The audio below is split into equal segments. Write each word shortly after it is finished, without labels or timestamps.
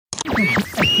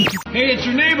Hey, it's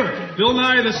your neighbor, Bill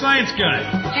Nye the Science Guy.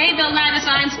 Hey, Bill Nye the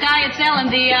Science Guy, it's Ellen,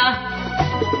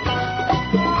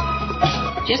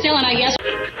 just Ellen, I guess.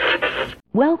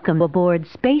 Welcome aboard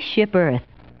Spaceship Earth.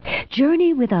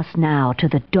 Journey with us now to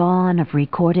the dawn of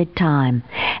recorded time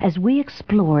as we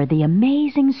explore the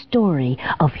amazing story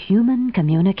of human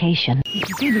communication.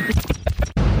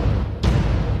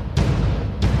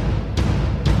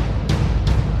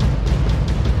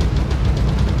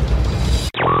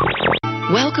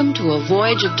 Welcome to a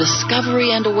voyage of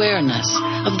discovery and awareness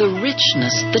of the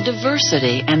richness, the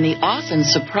diversity, and the often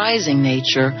surprising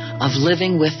nature of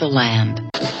living with the land.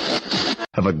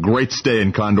 Have a great stay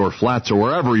in Condor Flats or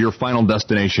wherever your final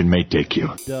destination may take you.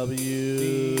 WDW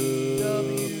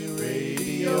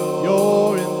Radio,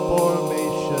 your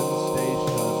information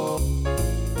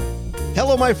station.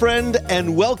 Hello, my friend,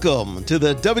 and welcome to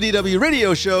the WDW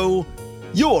Radio Show,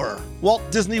 your Walt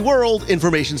Disney World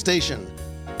information station.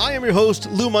 I am your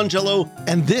host, Lou Mangello,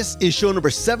 and this is show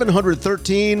number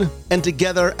 713. And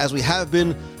together, as we have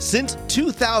been since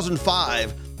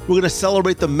 2005, we're going to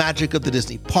celebrate the magic of the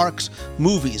Disney parks,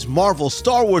 movies, Marvel,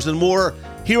 Star Wars, and more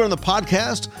here on the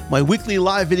podcast, my weekly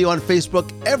live video on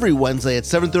Facebook every Wednesday at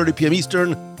 7:30 p.m.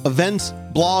 Eastern, events,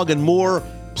 blog, and more.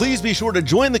 Please be sure to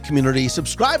join the community,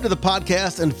 subscribe to the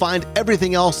podcast, and find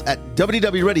everything else at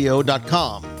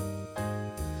wdwradio.com.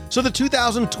 So the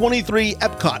 2023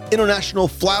 Epcot International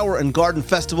Flower and Garden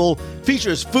Festival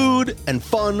features food and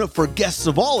fun for guests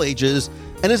of all ages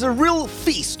and is a real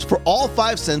feast for all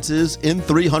five senses in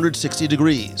 360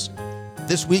 degrees.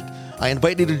 This week, I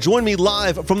invite you to join me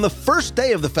live from the first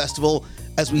day of the festival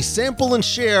as we sample and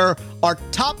share our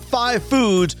top 5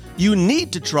 foods you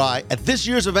need to try at this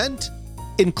year's event,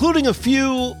 including a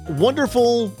few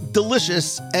wonderful,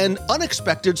 delicious, and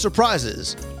unexpected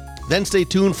surprises. Then stay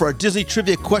tuned for our Disney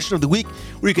Trivia Question of the Week,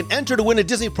 where you can enter to win a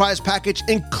Disney prize package,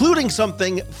 including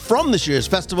something from this year's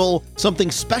festival, something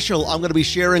special I'm going to be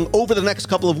sharing over the next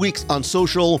couple of weeks on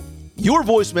social, your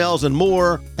voicemails, and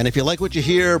more. And if you like what you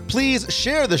hear, please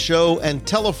share the show and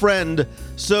tell a friend.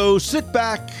 So sit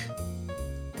back,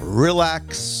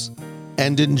 relax,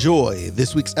 and enjoy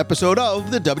this week's episode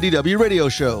of the WDW Radio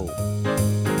Show.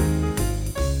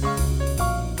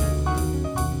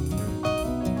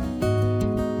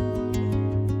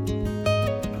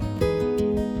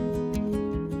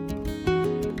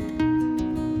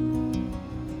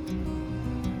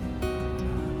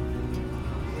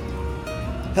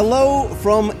 Hello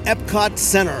from Epcot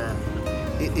Center.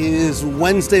 It is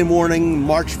Wednesday morning,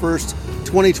 March 1st,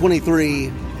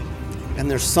 2023, and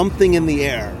there's something in the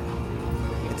air.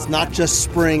 It's not just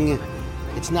spring,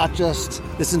 it's not just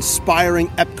this inspiring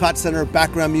Epcot Center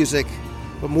background music,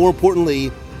 but more importantly,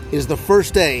 it is the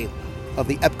first day of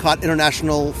the Epcot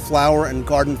International Flower and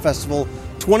Garden Festival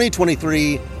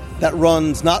 2023 that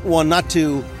runs not one, not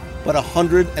two, but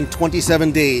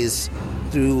 127 days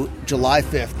through July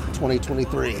 5th,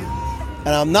 2023. And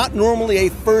I'm not normally a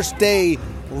first day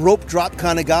rope drop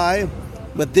kind of guy,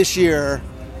 but this year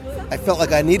I felt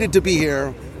like I needed to be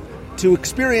here to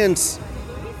experience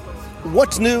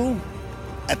what's new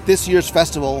at this year's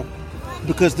festival,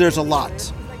 because there's a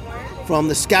lot. From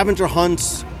the scavenger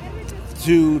hunts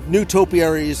to new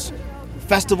topiaries,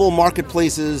 festival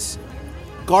marketplaces,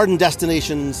 garden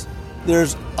destinations,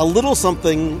 there's a little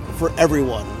something for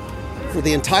everyone. For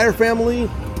the entire family,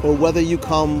 or whether you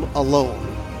come alone.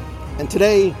 And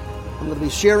today, I'm going to be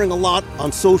sharing a lot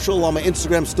on social, on my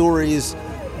Instagram stories,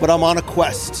 but I'm on a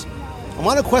quest. I'm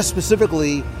on a quest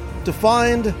specifically to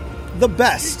find the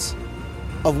best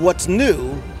of what's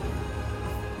new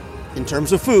in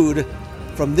terms of food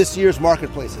from this year's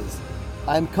marketplaces.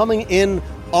 I'm coming in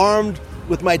armed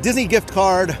with my Disney gift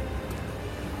card,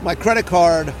 my credit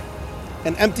card,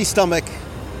 an empty stomach,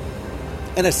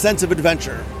 and a sense of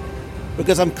adventure.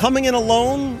 Because I'm coming in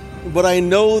alone, but I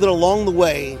know that along the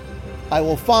way, I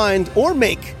will find or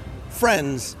make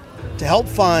friends to help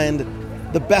find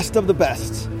the best of the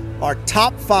best. Our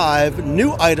top 5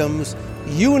 new items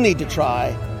you need to try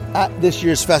at this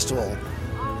year's festival.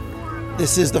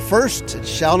 This is the first, it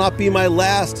shall not be my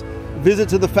last visit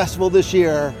to the festival this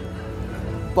year,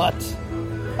 but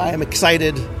I am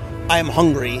excited, I am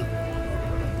hungry.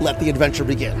 Let the adventure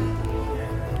begin.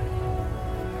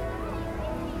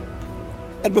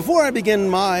 And before I begin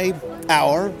my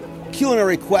hour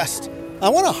culinary quest, I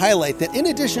want to highlight that in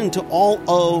addition to all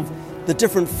of the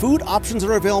different food options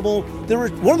that are available,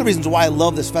 one of the reasons why I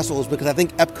love this festival is because I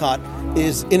think Epcot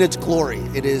is in its glory.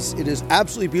 It is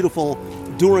absolutely beautiful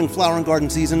during flower and garden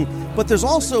season, but there's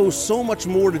also so much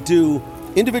more to do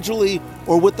individually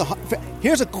or with the...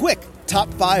 Here's a quick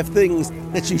top 5 things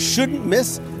that you shouldn't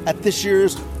miss at this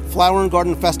year's Flower and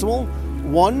Garden Festival.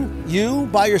 One, you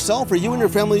by yourself or you and your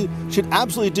family should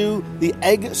absolutely do the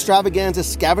Egg Extravaganza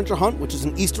Scavenger Hunt, which is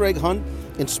an Easter egg hunt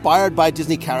inspired by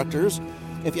Disney characters.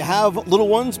 If you have little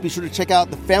ones, be sure to check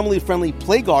out the family-friendly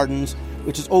Play Gardens,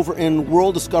 which is over in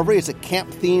World Discovery. It's a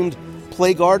camp-themed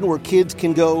play garden where kids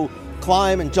can go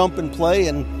climb and jump and play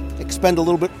and expend a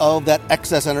little bit of that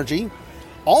excess energy.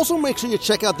 Also, make sure you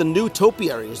check out the new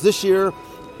topiaries. This year,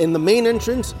 in the main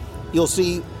entrance, you'll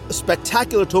see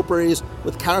spectacular topiaries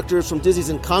with characters from Disney's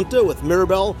Encanto with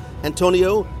Mirabel,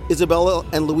 Antonio, Isabella,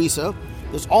 and Luisa.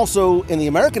 There's also, in the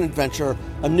American Adventure,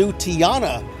 a new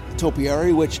Tiana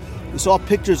topiary, which we saw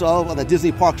pictures of on the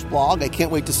Disney Parks blog. I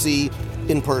can't wait to see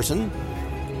in person.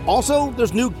 Also,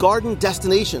 there's new garden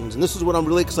destinations, and this is what I'm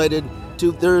really excited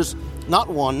to. There's not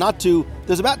one, not two,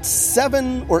 there's about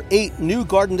 7 or 8 new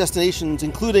garden destinations,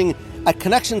 including at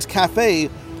Connections Cafe.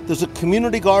 There's a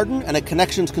community garden and a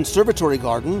Connections Conservatory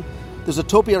garden. There's a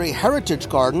topiary heritage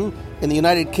garden in the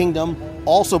United Kingdom.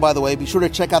 Also, by the way, be sure to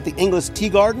check out the English Tea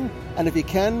Garden, and if you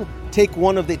can, take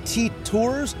one of the tea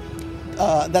tours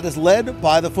that is led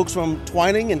by the folks from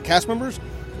Twining and cast members.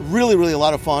 Really, really a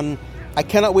lot of fun. I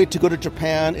cannot wait to go to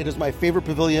Japan. It is my favorite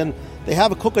pavilion. They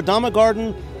have a kokedama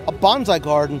garden, a bonsai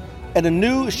garden, and a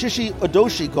new Shishi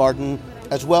Odoshi garden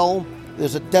as well.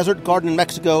 There's a desert garden in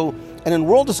Mexico. And in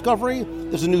World Discovery,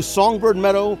 there's a new Songbird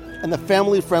Meadow and the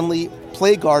family-friendly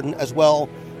Play Garden as well.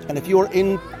 And if you are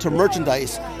into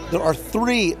merchandise, there are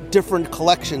 3 different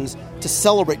collections to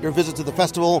celebrate your visit to the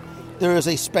festival. There is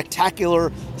a spectacular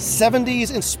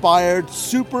 70s-inspired,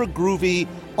 super groovy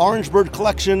Orange Bird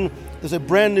collection. There's a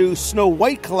brand new Snow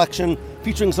White collection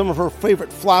featuring some of her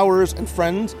favorite flowers and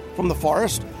friends from the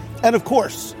forest. And of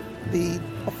course, the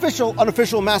official,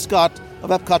 unofficial mascot of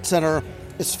Epcot Center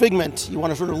is Figment. You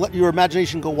want to sort of let your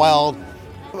imagination go wild.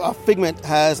 Figment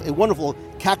has a wonderful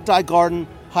cacti garden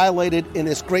highlighted in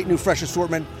this great new fresh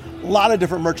assortment. A lot of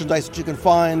different merchandise that you can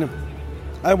find.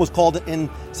 I almost called it in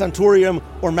Santorium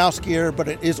or Mouse Gear, but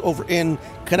it is over in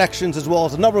Connections as well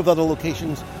as a number of other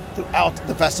locations throughout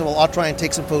the festival. I'll try and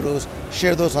take some photos,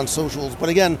 share those on socials. But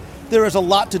again, there is a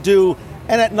lot to do.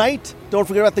 And at night, don't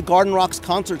forget about the Garden Rocks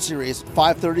concert series,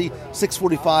 5:30,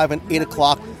 6:45, and 8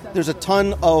 o'clock. There's a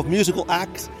ton of musical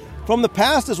acts from the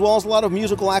past, as well as a lot of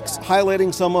musical acts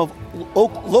highlighting some of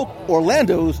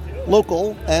Orlando's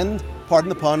local and, pardon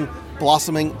the pun,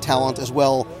 blossoming talent as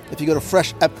well. If you go to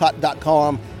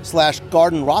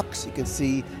freshepcot.com/gardenrocks, you can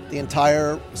see the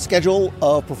entire schedule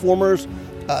of performers.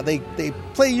 They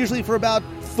play usually for about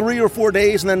 3 or 4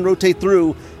 days and then rotate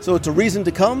through. So it's a reason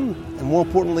to come, and more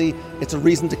importantly, it's a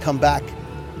reason to come back.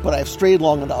 But I've strayed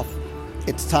long enough.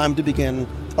 It's time to begin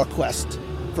our quest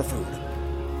for food.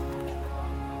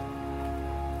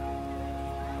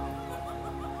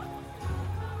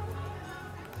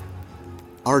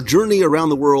 Our journey around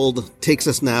the world takes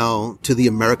us now to the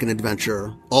American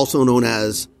Adventure, also known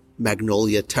as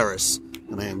Magnolia Terrace.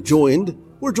 And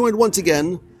we're joined once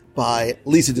again by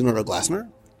Lisa DiNardo Glassner.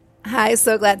 Hi,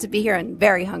 so glad to be here and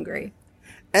very hungry.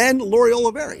 And Lori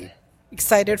Oliveri.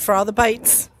 Excited for all the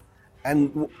bites.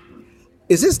 And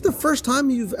is this the first time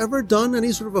you've ever done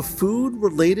any sort of a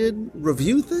food-related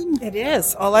review thing? It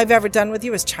is. All I've ever done with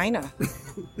you is China.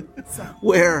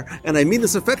 Where, and I mean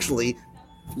this affectionately,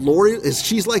 Lori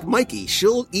she's like Mikey.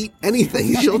 She'll eat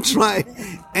anything. She'll try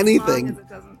anything.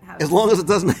 As long as it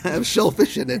doesn't have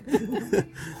shellfish in it.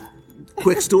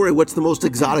 Quick story, what's the most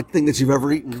exotic thing that you've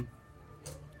ever eaten?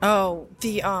 Oh,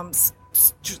 the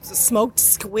smoked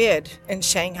squid in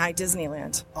Shanghai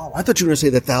Disneyland. Oh, I thought you were going to say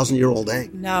the 1,000-year-old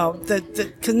egg. No,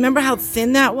 because remember how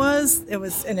thin that was? It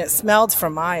was, and it smelled for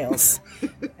miles.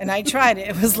 And I tried it.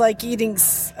 It was like eating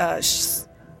fish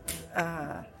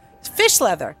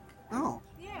leather. Oh,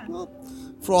 yeah. Well,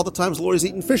 for all the times Lori's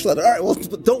eaten fish leather. All right, well,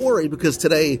 don't worry, because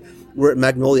today we're at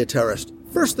Magnolia Terrace.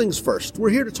 First things first, we're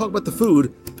here to talk about the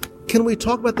food. Can we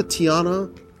talk about the Tiana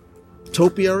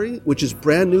topiary, which is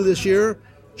brand new this year?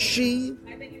 She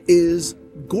is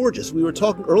gorgeous. We were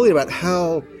talking earlier about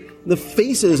how the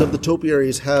faces of the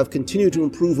topiaries have continued to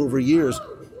improve over years.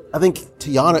 I think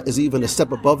Tiana is even a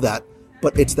step above that,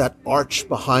 but it's that arch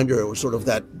behind her, or sort of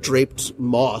that draped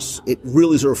moss. It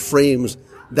really sort of frames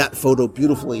that photo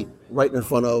beautifully right in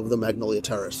front of the Magnolia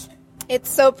Terrace. It's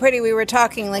so pretty. We were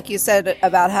talking, like you said,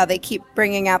 about how they keep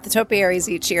bringing out the topiaries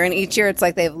each year, and each year it's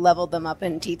like they've leveled them up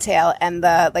in detail. And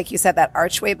like you said, that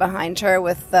archway behind her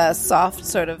with the soft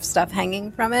sort of stuff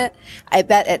hanging from it, I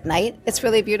bet at night it's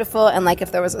really beautiful. And like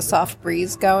if there was a soft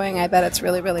breeze going, I bet it's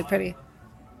really, really pretty.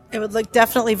 It would look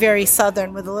definitely very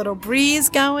southern with a little breeze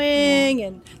going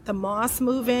and the moss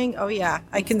moving. Oh, yeah,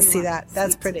 I can see that.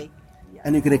 That's pretty.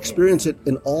 And you can experience it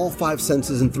in all 5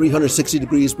 senses in 360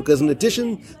 degrees, because in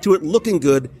addition to it looking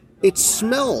good, It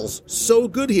smells so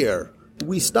good here.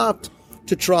 We stopped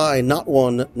to try not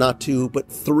one, not two,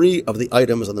 but 3 of the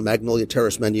items on the Magnolia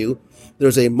Terrace menu.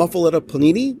 There's a muffaletta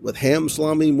panini with ham,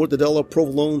 salami, mortadella,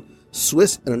 provolone,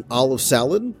 Swiss, and an olive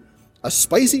salad. A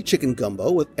spicy chicken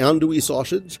gumbo with andouille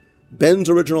sausage, Ben's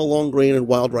original long grain and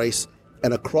wild rice,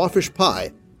 and a crawfish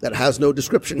pie that has no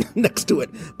description next to it,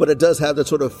 but it does have that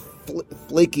sort of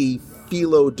flaky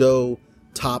phyllo dough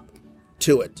top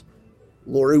to it.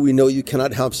 Lori, we know you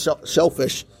cannot have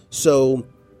shellfish, so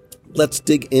let's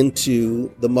dig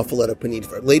into the muffaletta panini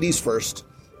first. Ladies first,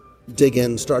 dig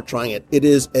in, start trying it.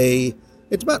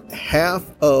 It's about half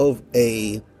of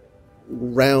a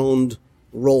round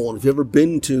roll. And if you've ever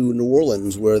been to New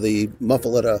Orleans, where the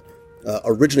muffaletta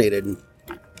originated,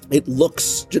 it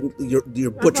looks,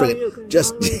 you're butchering it.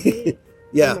 Just,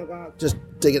 yeah, oh my God. Just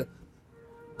take it.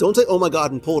 Don't say, oh my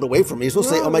God, and pull it away from me. You're supposed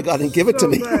to say, oh my God, and give it to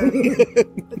me.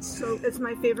 It's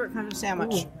my favorite kind of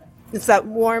sandwich. Ooh. It's that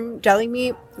warm deli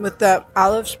meat with the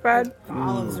olive spread. The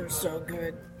olives are so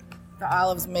good. The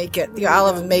olives make it.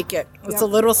 It's a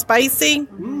little spicy,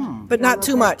 but not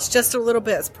too much. Just a little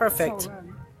bit. It's perfect.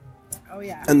 Oh,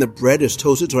 yeah. And the bread is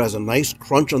toasted, so it has a nice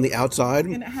crunch on the outside.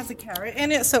 And it has a carrot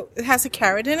in it, so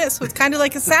it's kind of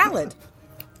like a salad.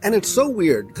 And it's so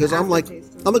weird, because I'm like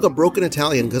a broken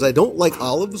Italian, because I don't like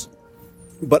olives,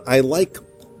 but I like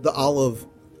the olive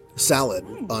salad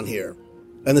on here.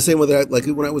 And the same with that, like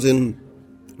when I was in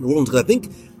New Orleans, because I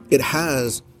think it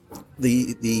has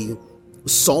the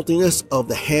saltiness of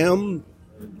the ham,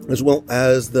 as well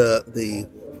as the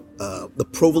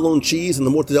provolone cheese and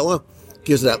the mortadella,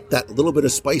 gives it that little bit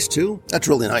of spice too. That's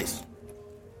really nice.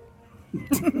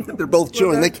 They're both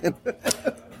chewing. They can't.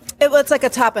 It's like a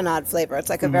tapenade flavor. It's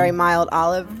like a very mild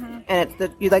olive, and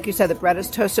like you said, the bread is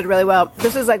toasted really well.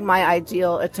 This is like my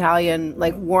ideal Italian,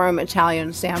 like warm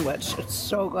Italian sandwich. It's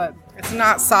so good. It's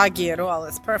not soggy at all.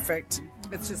 It's perfect.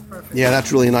 It's just perfect. Yeah,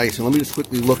 that's really nice. And let me just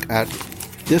quickly look at.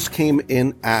 This came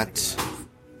in at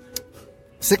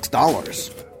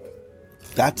 $6.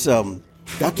 That's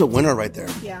a winner right there.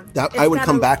 Yeah, I would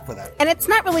come back for that. And it's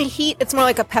not really heat. It's more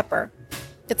like a pepper.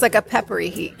 It's like a peppery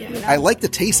heat. You know? I like the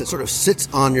taste that sort of sits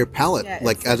on your palate,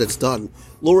 as it's done.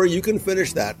 Laura, you can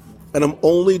finish that, and I'm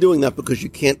only doing that because you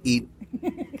can't eat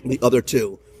the other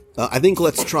 2. I think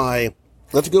let's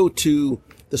go to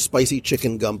the spicy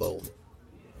chicken gumbo.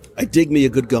 I dig me a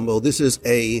good gumbo. It's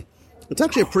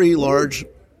actually a pretty large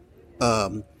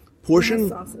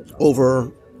portion over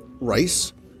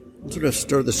rice. I'll sort of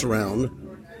stir this around.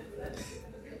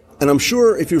 And I'm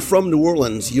sure if you're from New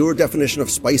Orleans, your definition of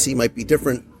spicy might be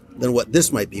different than what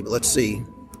this might be, but let's see.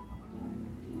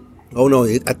 Oh no,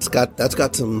 that's got a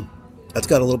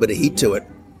little bit of heat to it.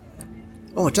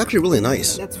 Oh, it's actually really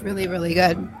nice. That's really, really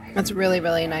good. That's really,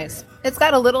 really nice. It's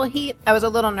got a little heat. I was a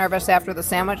little nervous after the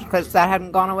sandwich because that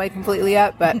hadn't gone away completely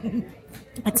yet, but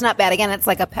it's not bad. Again, it's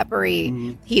like a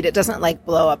peppery heat. It doesn't like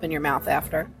blow up in your mouth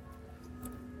after.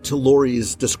 To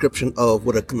Lori's description of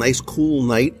what a nice cool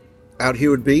night out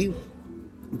here would be,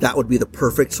 that would be the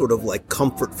perfect sort of like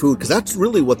comfort food, because that's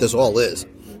really what this all is.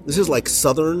 This is like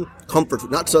Southern comfort,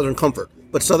 not Southern comfort,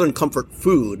 but Southern comfort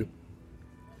food.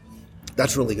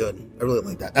 That's really good. I really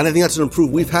like that. And I think that's an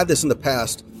improvement. We've had this in the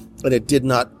past, and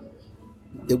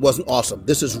it wasn't awesome.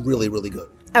 This is really, really good.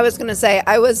 I was going to say,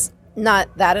 I was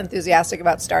not that enthusiastic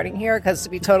about starting here, because to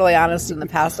be totally honest, in the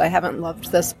past, I haven't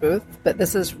loved this booth, but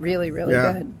this is really, really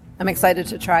good. I'm excited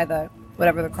to try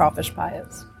whatever the crawfish pie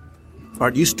is. All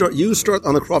right, you start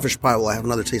on the crawfish pie while I have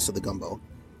another taste of the gumbo.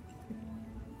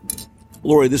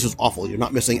 Lori, this is awful. You're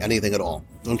not missing anything at all.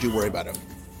 Don't you worry about it.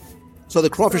 So the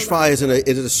crawfish pie is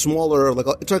a smaller,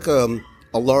 it's like a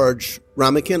large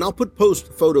ramekin. I'll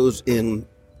post photos in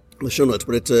the show notes,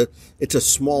 but it's a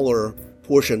smaller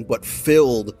portion, but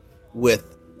filled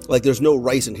with, like, there's no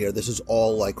rice in here. This is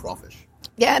all like crawfish.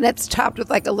 Yeah, and it's topped with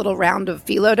like a little round of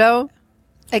phyllo dough.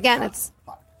 Again, it's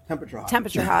temperature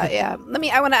hot. Yeah.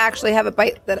 I want to actually have a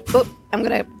bite. I'm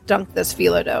going to dunk this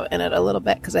phyllo dough in it a little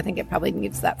bit because I think it probably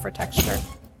needs that for texture.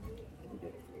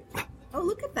 Oh,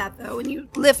 look at that though!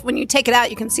 When you take it out,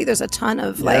 you can see there's a ton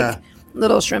of like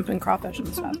little shrimp and crawfish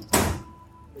and stuff.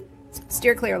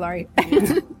 Steer clear, Laurie.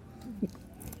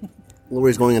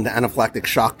 Lori's going into anaphylactic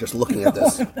shock just looking at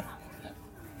this.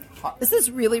 This is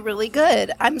really, really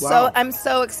good. I'm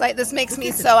so excited. This makes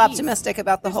me so optimistic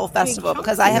about the whole festival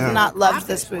because I have not loved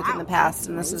this booth in the past,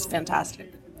 and this is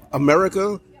fantastic.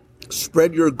 America,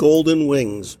 spread your golden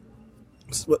wings.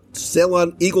 Sail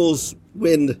on eagle's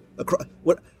wind across.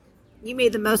 What? You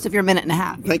made the most of your minute and a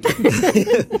half. Thank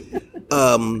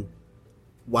you.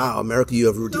 Wow, America, you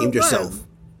have redeemed yourself.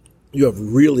 You have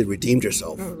really redeemed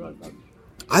yourself.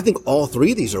 I think all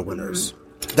 3 of these are winners.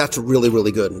 That's really,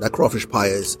 really good. That crawfish pie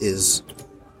is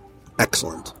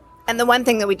excellent. And the one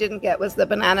thing that we didn't get was the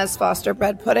bananas Foster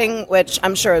bread pudding, which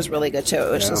I'm sure is really good too.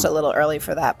 It was just a little early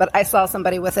for that. But I saw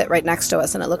somebody with it right next to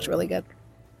us, and it looked really good.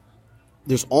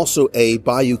 There's also a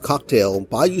Bayou cocktail,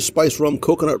 Bayou spice rum,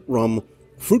 coconut rum,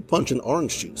 fruit punch, and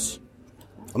orange juice.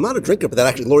 I'm not a drinker, but that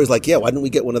actually, Lori's like, yeah, why didn't we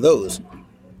get one of those?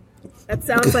 That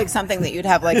sounds like something that you'd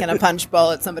have like in a punch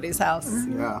bowl at somebody's house.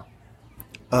 Yeah.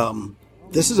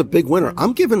 This is a big winner.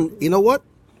 I'm giving, you know what?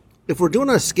 If we're doing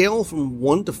a scale from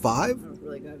 1 to 5, That was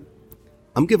really good.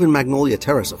 I'm giving Magnolia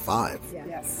Terrace a 5.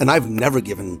 Yes. And I've never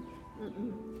given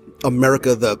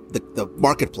America, the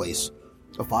marketplace,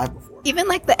 a 5 before. Even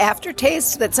like the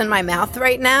aftertaste that's in my mouth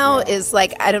right now is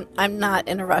like I'm not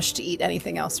in a rush to eat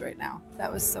anything else right now.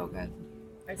 That was so good.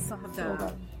 I still have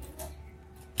the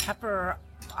pepper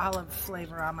olive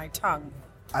flavor on my tongue.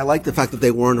 I like the fact that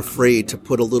they weren't afraid to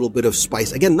put a little bit of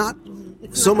spice. Again, not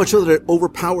so much so that it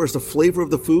overpowers the flavor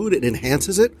of the food. It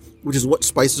enhances it, which is what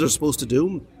spices are supposed to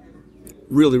do.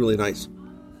 Really, really nice.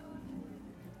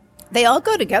 They all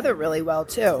go together really well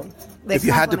too. If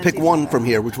you had to pick one from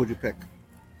here, which would you pick?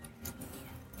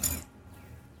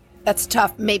 That's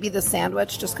tough. Maybe the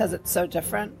sandwich, just because it's so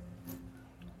different.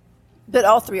 But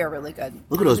all three are really good.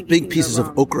 Look at those big pieces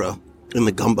of okra in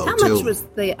the gumbo, How too. much was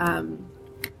the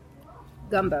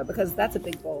gumbo? Because that's a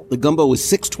big bowl. The gumbo was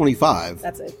 $6.25,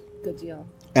 That's a good deal.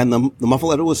 and the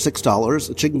muffaletta was $6.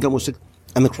 The chicken gumbo was $6,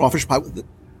 and the crawfish pie was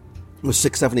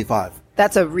 $6.75.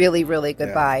 That's a really, really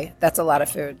good buy. That's a lot of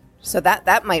food. So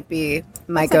that might be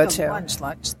my go-to.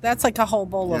 Lunch. That's like a whole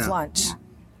bowl of Yeah. lunch.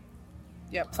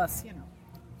 Yeah, plus,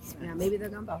 Yeah, maybe the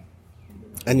gumbo.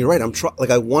 And you're right.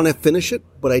 I want to finish it,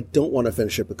 but I don't want to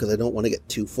finish it because I don't want to get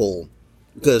too full.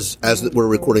 Because as we're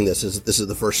recording this is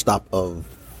the first stop of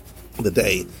the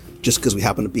day, just because we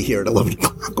happen to be here at 11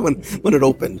 o'clock when it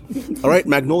opened. All right,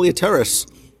 Magnolia Terrace.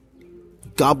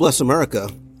 God bless America.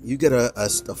 You get a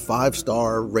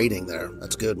 5-star rating there.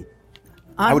 That's good.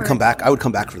 I would come back. I would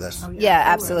come back for this. Yeah,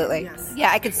 absolutely. Yes.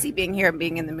 Yeah, I could see being here and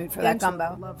being in the mood for that gumbo.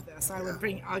 I love this.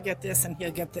 I'll get this, and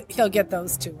he'll get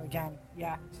those two again.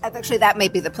 Yeah. Actually, that may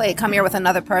be the play. Come here with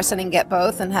another person and get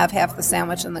both, and have half the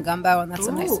sandwich and the gumbo, and that's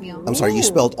a nice meal. I'm sorry, you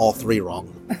spelled all 3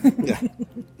 wrong. Yeah,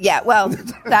 Yeah,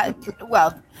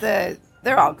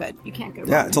 they're all good. You can't go wrong.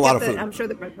 Yeah, it's a lot of food. I'm sure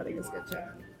the bread pudding is good too.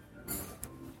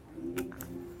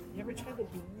 You ever tried the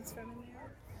beans from in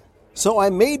there? So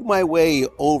I made my way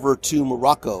over to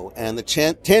Morocco and the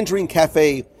Tangerine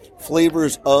Cafe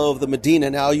flavors of the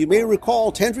Medina. Now, you may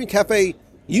recall Tangerine Cafe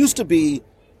used to be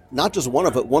not just one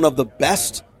of the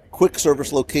best quick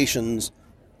service locations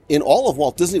in all of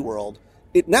Walt Disney World.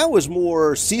 It now is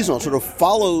more seasonal, sort of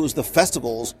follows the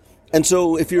festivals. And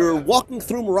so if you're walking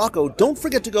through Morocco, don't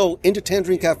forget to go into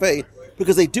Tangerine Cafe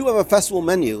because they do have a festival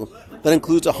menu that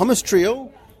includes a hummus trio,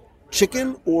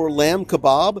 chicken or lamb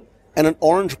kebab, and an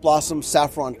orange blossom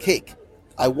saffron cake.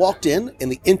 I walked in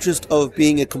the interest of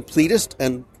being a completist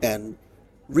and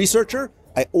researcher.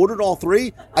 I ordered all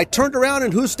 3. I turned around,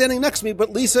 and who's standing next to me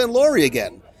but Lisa and Lori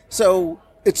again? So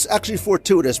it's actually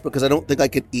fortuitous because I don't think I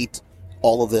could eat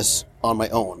all of this on my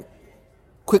own.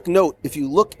 Quick note, if you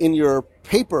look in your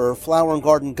paper Flower and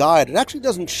Garden Guide, it actually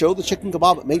doesn't show the chicken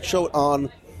kebab. It may show it on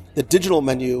the digital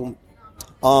menu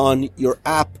on your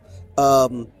app.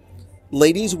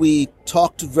 Ladies, we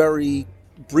talked very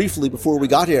briefly before we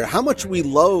got here how much we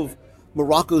love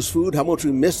Morocco's food, how much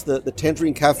we miss the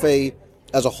Tangerine Cafe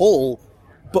as a whole,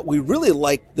 but we really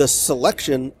like the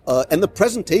selection and the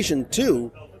presentation,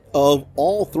 too, of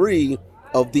all 3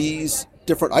 of these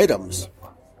different items.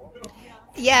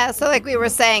 Yeah, so like we were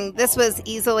saying, this was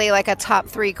easily like a top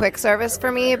 3 quick service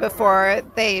for me before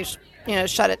they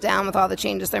shut it down with all the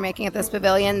changes they're making at this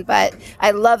pavilion. But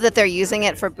I love that they're using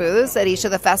it for booths at each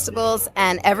of the festivals,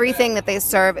 and everything that they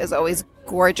serve is always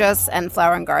gorgeous, and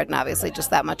Flower and Garden obviously just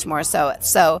that much more so.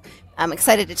 So I'm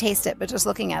excited to taste it, but just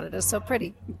looking at it is so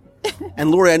pretty. And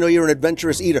Lori, I know you're an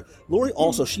adventurous eater. Lori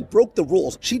also, she broke the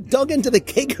rules. She dug into the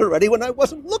cake already when I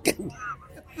wasn't looking.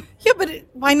 Yeah, but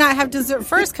why not have dessert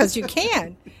first? Because you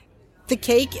can. The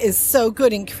cake is so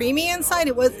good and creamy inside.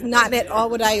 It was not at all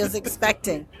what I was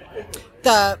expecting.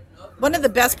 One of the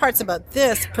best parts about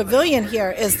this pavilion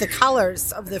here is the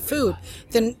colors of the food.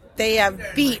 Then they have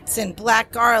beets and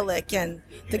black garlic, and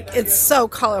it's so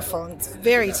colorful and it's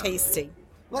very tasty.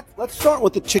 Let's start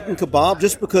with the chicken kebab,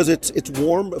 just because it's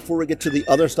warm before we get to the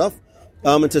other stuff.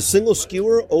 It's a single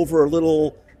skewer over a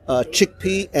little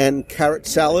chickpea and carrot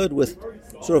salad with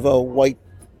sort of a white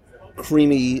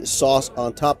creamy sauce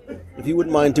on top. If you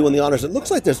wouldn't mind doing the honors, it looks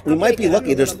like we might be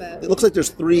lucky. It looks like there's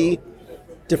 3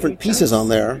 different pieces on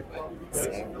there.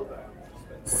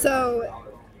 So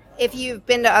if you've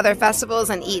been to other festivals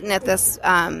and eaten at this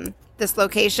this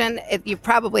location, you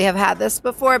probably have had this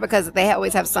before because they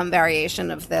always have some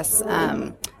variation of this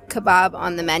kebab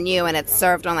on the menu, and it's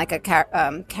served on like a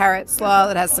carrot slaw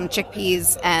that has some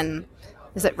chickpeas and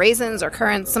is it raisins or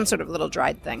currants, some sort of little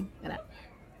dried thing in it.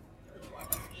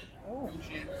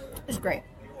 It's great.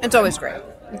 It's always great.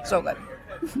 It's so good.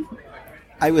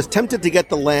 I was tempted to get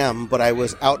the lamb, but I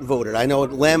was outvoted. I know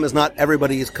lamb is not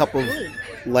everybody's cup of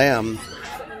lamb,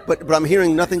 but I'm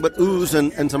hearing nothing but oohs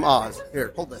and some ahs.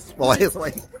 Here, hold this. Well,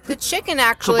 the chicken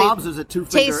actually kebabs is a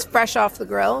tastes fresh off the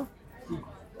grill.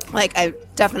 Like, I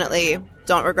definitely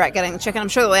don't regret getting the chicken. I'm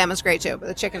sure the lamb is great, too, but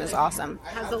the chicken is awesome.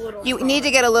 You need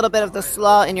to get a little bit of the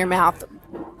slaw in your mouth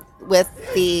with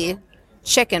the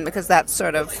chicken because that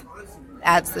sort of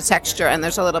adds the texture, and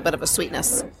there's a little bit of a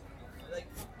sweetness.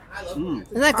 Isn't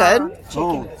that good?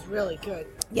 Chicken is really good.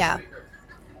 Yeah.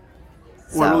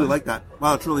 I really like that.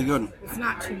 Wow, it's really good. It's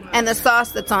not too much. And the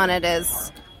sauce that's on it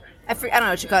is... I don't know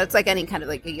what you call it. It's like any kind of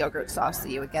like a yogurt sauce that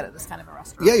you would get at this kind of a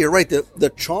restaurant. Yeah, you're right.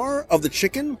 The char of the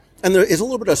chicken, and there is a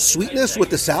little bit of sweetness with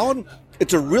the salad.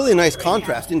 It's a really nice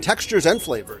contrast in textures and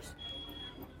flavors.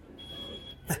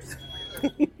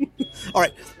 All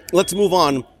right, let's move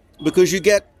on because you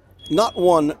get not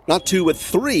one, not two, but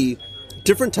three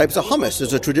different types of hummus.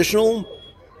 There's a traditional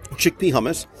chickpea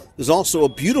hummus. There's also a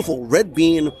beautiful red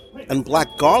bean and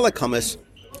black garlic hummus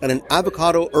and an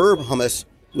avocado herb hummus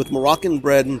with Moroccan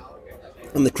bread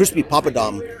and the crispy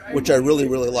papadum, which I really,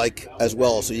 really like as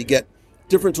well. So you get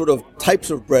different sort of types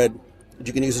of bread that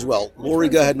you can use as well. Lori,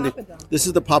 go ahead. This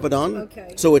is the papadum.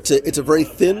 Okay. So it's a very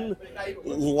thin,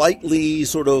 lightly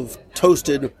sort of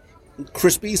toasted,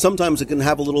 crispy. Sometimes it can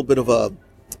have a little bit of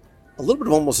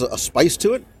almost a spice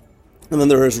to it. And then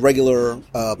there is regular,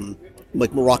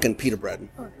 like Moroccan pita bread.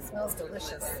 Oh, it smells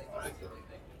delicious.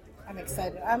 I'm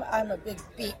excited. I'm a big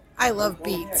beet. I love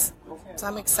beets, so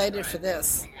I'm excited for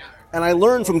this. And I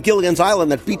learned from Gilligan's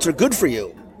Island that beets are good for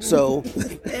you. So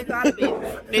They've got to be.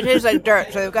 They taste like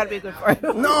dirt, so they've got to be good for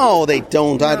you. no, they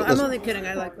don't. No, I'm only kidding.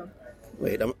 I like them.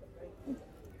 Wait,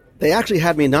 they actually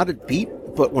had me not at beet,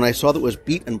 but when I saw that it was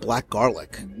beet and black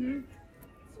garlic. Mm-hmm.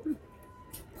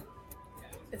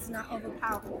 It's not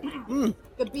overpowering.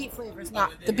 The beet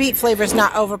flavor is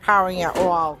not overpowering at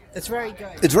all. It's very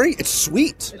good. It's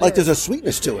sweet. There's a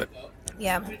sweetness to it.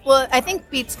 Yeah. Well, I think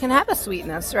beets can have a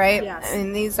sweetness, right? Yes. I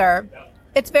mean,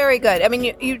 it's very good. I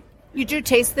mean, you do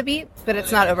taste the beet, but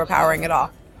it's not overpowering at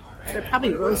all. They're probably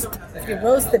if you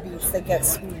roast the beets, they get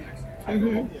sweet.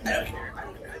 Mm-hmm.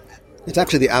 It's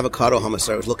actually the avocado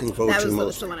hummus I was looking forward to That most.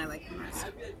 was the one I liked the most.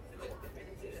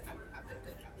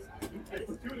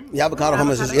 The avocado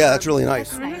hummus that's really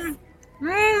nice.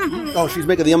 Oh, she's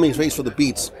making the yummy face for the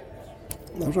beets.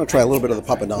 I'm going to try a little bit of the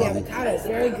papadum. The avocado is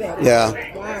very good.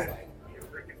 Yeah. Wow.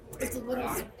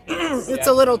 It's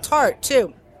a little tart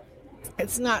too.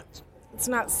 It's not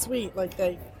sweet like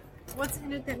they. What's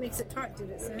in it that makes it tart? Did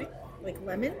it say like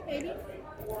lemon maybe?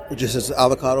 It just says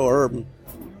avocado herb.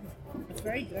 It's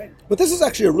very good. But this is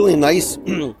actually a really nice,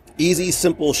 easy,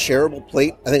 simple, shareable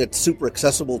plate. I think it's super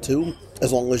accessible too,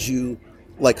 as long as you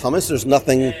like hummus. There's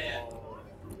nothing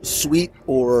sweet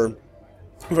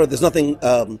there's nothing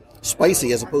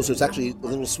spicy, as opposed to it's actually a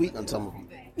little sweet on some of them.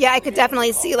 Yeah, I could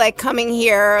definitely see like coming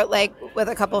here like with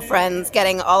a couple friends,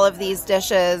 getting all of these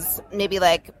dishes, maybe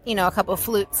like, a couple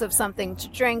flutes of something to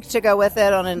drink to go with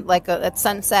it at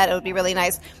sunset. It would be really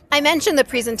nice. I mentioned the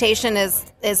presentation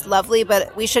is lovely,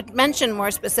 but we should mention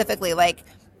more specifically like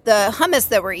the hummus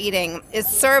that we're eating is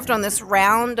served on this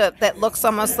round that looks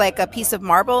almost like a piece of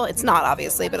marble. It's not,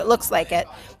 obviously, but it looks like it.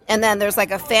 And then there's like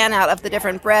a fan out of the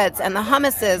different breads. And the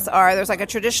hummuses there's like a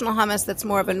traditional hummus that's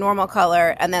more of a normal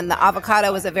color. And then the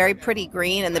avocado is a very pretty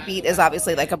green. And the beet is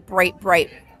obviously like a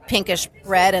bright pinkish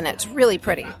bread. And it's really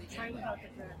pretty.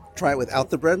 Try it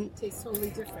without the bread? It tastes totally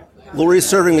different. Lori's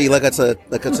serving me like it's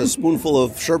a spoonful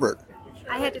of sherbet.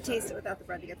 I had to taste it without the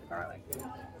bread to get the garlic.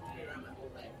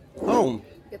 Oh.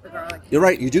 Get the garlic. You're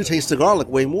right. You do taste the garlic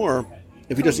way more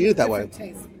if you just eat it that way.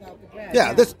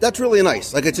 Yeah, that's really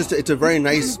nice. Like it's a very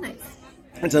nice.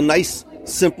 It's a nice,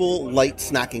 simple, light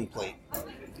snacking plate.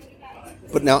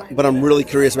 But I'm really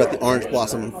curious about the orange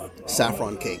blossom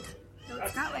saffron cake.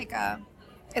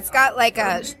 It's got like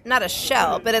a not a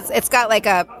shell, but it's got like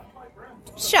a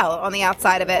shell on the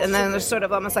outside of it, and then there's sort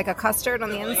of almost like a custard on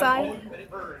the inside.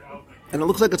 And it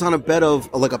looks like it's on a bed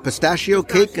of like a pistachio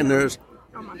cake, and there's.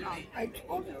 Oh my god! I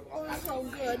told you, it's so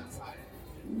good.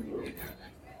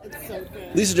 It's so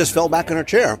good. Lisa just fell back in her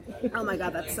chair. Oh my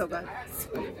god, that's so good.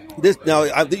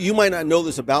 You might not know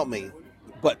this about me,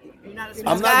 but You're not a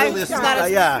I'm not really a sweet guy.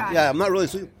 Yeah, I'm not really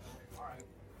sweet.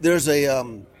 There's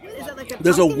a Is it like a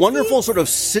There's a pumpkin wonderful seed? sort of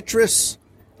citrus.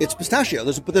 It's pistachio.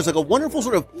 But there's like a wonderful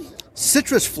sort of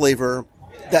citrus flavor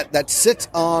that sits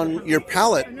on your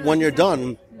palate when you're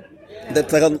done.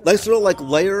 That's like a nice little like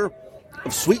layer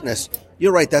of sweetness.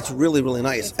 You're right. That's really, really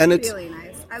nice. It's really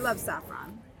nice. I love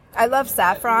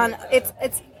saffron.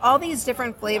 It's all these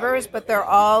different flavors, but they're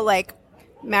all like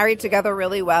married together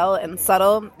really well and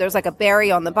subtle. There's like a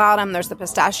berry on the bottom. There's the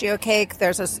pistachio cake.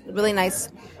 There's a really nice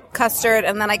custard,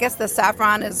 and then I guess the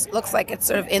saffron looks like it's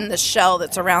sort of in the shell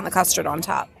that's around the custard on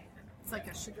top. It's like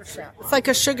a sugar shell. It's like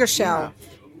a sugar shell,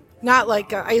 not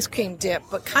like an ice cream dip,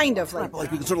 but kind of like.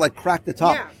 Like you can sort of like crack the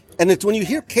top, Yeah. and it's when you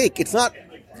hear cake, it's not.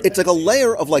 It's like a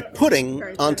layer of like pudding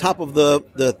on top of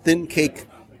the thin cake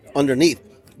underneath.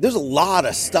 There's a lot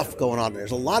of stuff going on.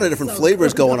 There's a lot of different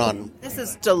flavors going on. This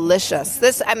is delicious.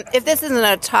 If this isn't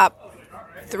a top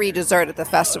 3 dessert at the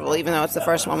festival, even though it's the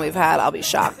first one we've had, I'll be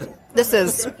shocked.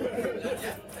 This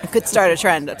could start a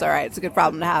trend. It's all right. It's a good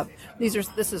problem to have.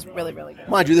 This is really, really good.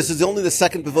 Mind you, this is only the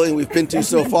second pavilion we've been to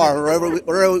so far,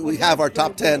 wherever we have our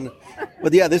top 10.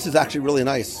 But yeah, this is actually really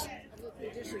nice.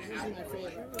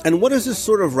 And what is this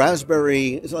sort of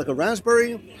raspberry? Is it like a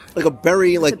raspberry? Like a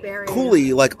berry, like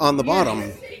coulis, like on the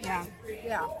bottom. Yeah.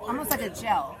 Almost like a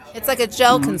gel. It's like a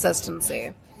gel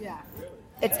consistency. Yeah.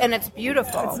 It's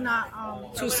beautiful.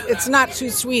 It's not too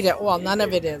sweet at all. None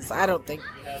of it is. I don't think.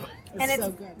 It's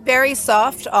so good. very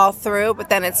soft all through, but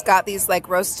then it's got these like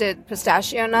roasted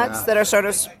pistachio nuts that are sort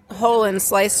of whole and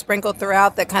sliced, sprinkled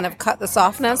throughout that kind of cut the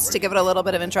softness to give it a little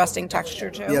bit of interesting texture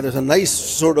too. Yeah, there's a nice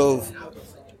sort of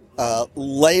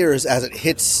layers as it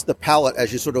hits the palate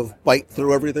as you sort of bite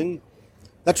through everything.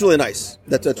 That's really nice.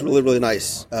 That's really, really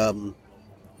nice.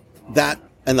 That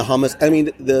and the hummus. I mean,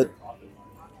 the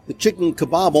chicken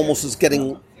kebab almost is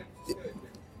getting,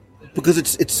 because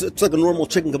it's like a normal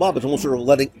chicken kebab. It's almost sort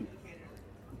of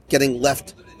getting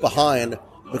left behind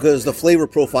because the flavor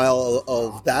profile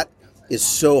of that is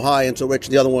so high and so rich.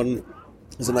 The other one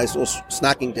is a nice little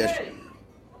snacking dish.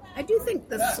 I do think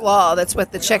the slaw that's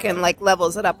with the chicken like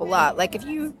levels it up a lot. Like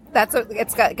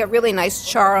it's got a really nice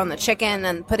char on the chicken,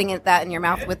 and putting that in your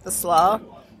mouth with the slaw.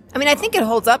 I mean, I think it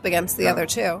holds up against the other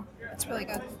two. It's really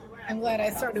good. I'm glad I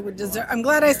started with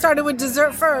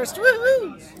dessert first.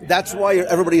 Woohoo! That's why you're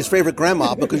everybody's favorite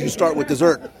grandma, because you start with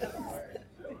dessert.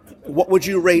 What would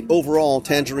you rate overall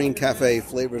Tangerine Cafe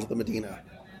Flavors of the Medina?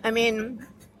 I mean,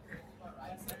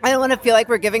 I don't want to feel like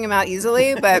we're giving them out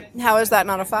easily, but how is that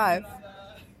not a 5?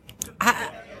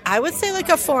 I would say like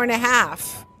a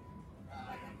 4.5.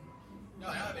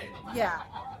 Yeah.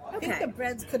 I think the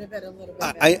breads could have been a little bit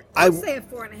better. I'd say a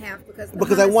 4.5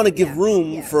 because I want to give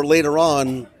room for later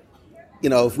on. You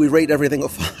know, if we rate everything a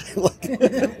 5. All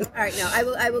right, no,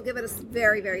 I will give it a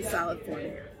very, very solid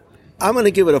 4.5. I'm going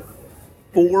to give it a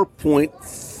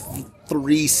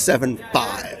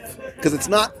 4.375 because it's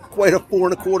not quite a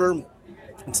 4.25.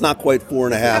 It's not quite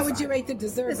 4.5. How would you rate the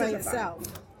dessert by itself?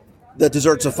 The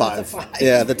dessert's a 5.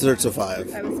 Yeah, the dessert's a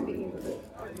 5.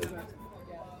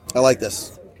 I like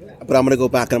this, but I'm going to go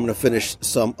back and I'm going to finish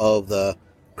some of the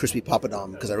crispy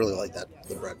papadum because I really like the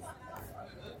bread.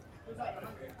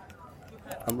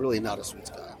 I'm really not a sweets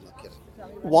guy. I'm not kidding.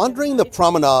 Wandering the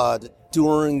promenade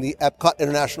during the Epcot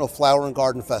International Flower and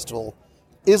Garden Festival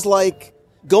is like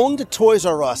going to Toys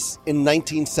R Us in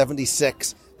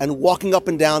 1976 and walking up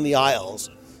and down the aisles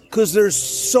because there's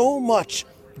so much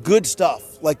good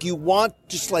stuff. Like you want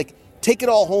just like take it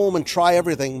all home and try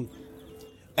everything,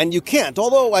 and you can't.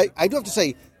 Although I do have to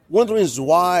say, one of the reasons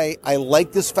why I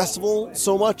like this festival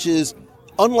so much is,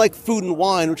 unlike food and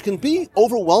wine, which can be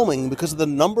overwhelming because of the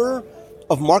number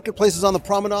of marketplaces on the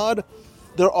promenade,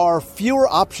 there are fewer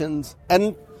options,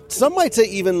 and some might say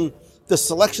even the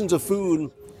selections of food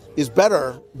is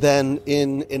better than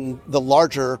in the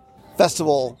larger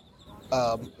festival,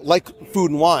 like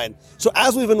food and wine. So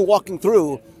as we've been walking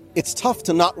through, it's tough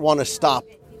to not want to stop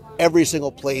every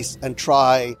single place and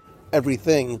try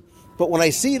everything. But when I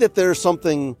see that there's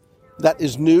something that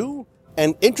is new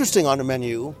and interesting on the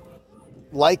menu,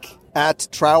 like at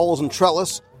Trowels and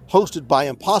Trellis, hosted by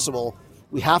Impossible,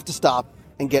 we have to stop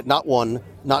and get not 1,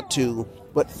 not 2,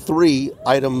 but 3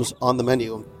 items on the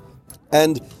menu.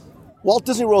 And Walt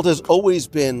Disney World has always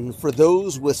been, for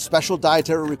those with special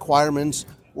dietary requirements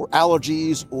or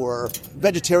allergies or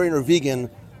vegetarian or vegan,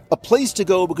 a place to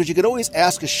go because you can always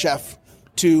ask a chef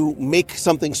to make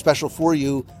something special for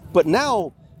you. But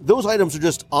now those items are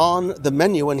just on the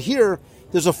menu. And here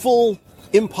there's a full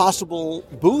Impossible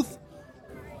booth.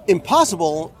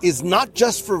 Impossible is not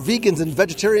just for vegans and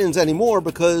vegetarians anymore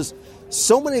because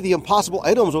so many of the Impossible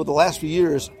items over the last few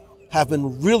years have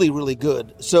been really, really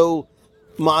good. So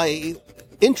my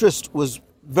interest was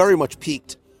very much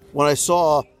piqued when I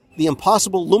saw the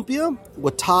Impossible Lumpia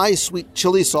with Thai sweet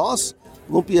chili sauce.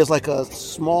 Lumpia is like a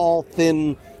small,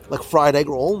 thin, like fried egg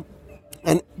roll.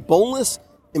 And boneless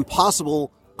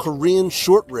Impossible Korean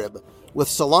short rib with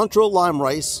cilantro lime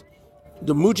rice,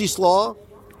 damuji slaw,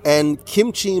 and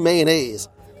kimchi mayonnaise.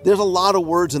 There's a lot of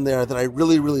words in there that I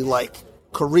really, really like.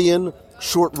 Korean,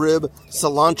 short rib,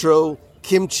 cilantro,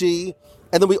 kimchi.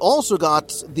 And then we also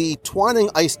got the Twining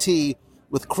iced tea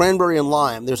with cranberry and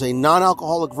lime. There's a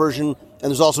non-alcoholic version, and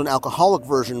there's also an alcoholic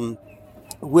version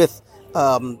with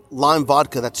lime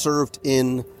vodka that's served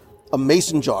in a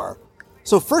mason jar.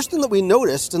 So first thing that we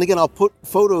noticed, and again, I'll put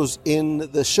photos in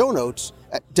the show notes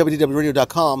at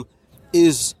WDWradio.com,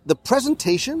 is the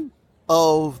presentation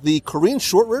of the Korean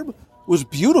short rib was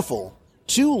beautiful.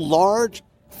 2 large,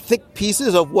 thick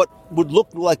pieces of what would look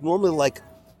like normally like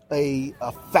a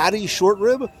fatty short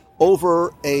rib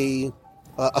over a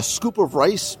scoop of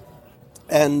rice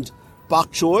and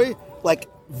bok choy, like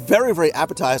very, very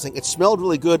appetizing. It smelled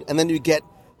really good, and then you get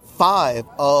 5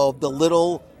 of the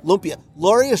little lumpia.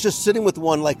 Lori is just sitting with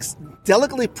one, like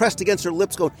delicately pressed against her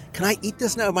lips, going, "Can I eat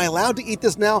this now? Am I allowed to eat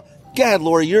this now?" Go ahead,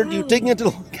 Lori. You're digging into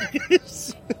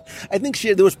the... I think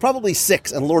there was probably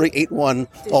 6, and Lori ate one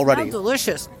already. It smells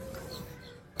delicious.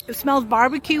 It smells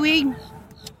barbecue-y.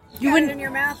 You got it in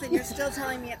your mouth, and you're still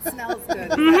telling me it smells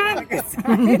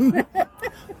good.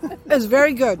 It's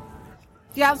very good.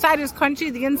 The outside is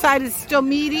crunchy. The inside is still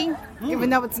meaty, even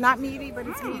though it's not meaty, but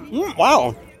it's meaty.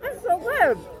 Wow. That's so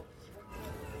good.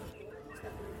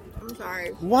 I'm sorry.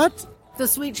 What? The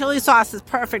sweet chili sauce is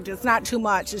perfect. It's not too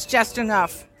much. It's just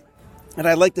enough. And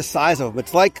I like the size of them.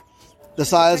 It's like the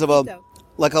size of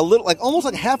almost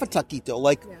like half a taquito.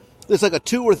 Like there's like a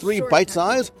 2 or 3 bite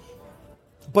size.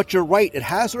 But you're right. It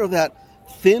has sort of that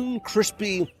thin,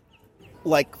 crispy,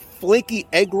 like flaky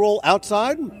egg roll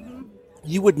outside. Mm-hmm.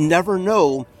 You would never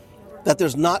know that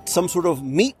there's not some sort of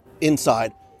meat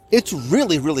inside. It's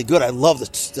really, really good. I love Did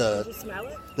you smell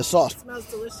it? The sauce. It smells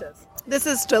delicious. This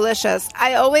is delicious.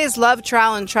 I always love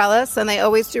trowel and trellis, and they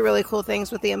always do really cool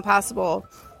things with the Impossible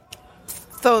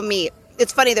faux meat.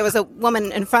 It's funny, there was a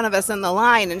woman in front of us in the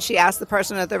line, and she asked the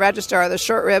person at the register, "Are the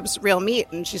short ribs real meat?"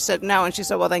 And she said no, and she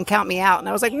said, "Well, then count me out." And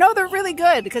I was like, "No, they're really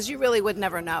good," because you really would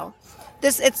never know.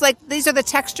 It's like these are the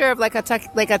texture of like a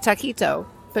taquito,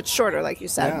 but shorter, like you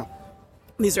said. Yeah.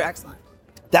 These are excellent.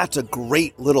 That's a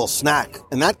great little snack,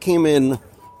 and that came in.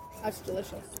 That's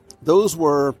delicious.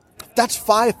 That's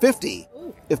 $5.50.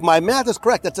 If my math is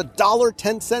correct, that's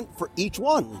 $1.10 for each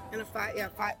one. And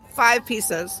five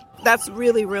pieces. That's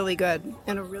really, really good.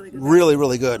 And a really good. Really,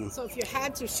 really good. So if you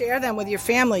had to share them with your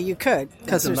family, you could.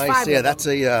 Because there's nice, 5 of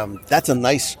them. that's a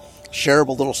nice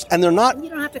shareable little, and they're not. You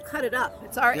don't have to cut it up.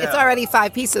 It's already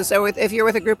 5 pieces. So if you're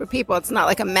with a group of people, it's not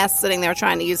like a mess sitting there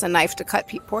trying to use a knife to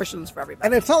cut portions for everybody.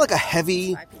 And it's not like a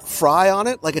heavy fry on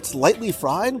it. Like it's lightly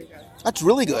fried. That's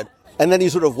really good. And then you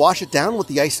sort of wash it down with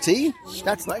the iced tea.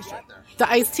 That's nice right there. The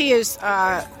iced tea is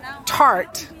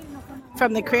tart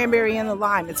from the cranberry and the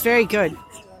lime. It's very good.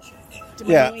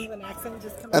 Yeah.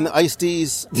 And the iced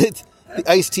teas, the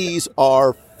iced teas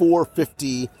are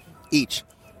 $4.50 each.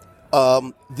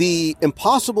 The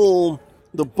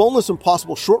boneless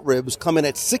Impossible short ribs come in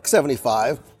at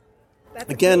 $6.75.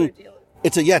 Again,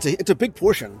 it's a big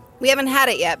portion. We haven't had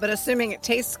it yet, but assuming it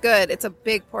tastes good, it's a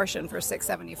big portion for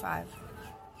 $6.75.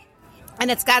 And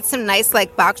it's got some nice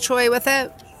like bok choy with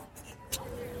it.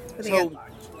 So,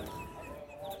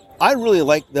 I really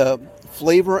like the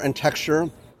flavor and texture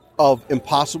of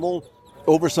Impossible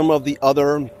over some of the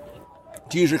other,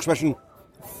 to use your expression,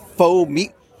 faux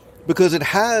meat, because it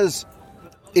has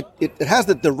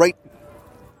the right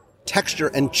texture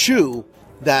and chew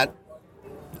that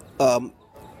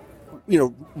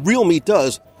real meat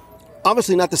does.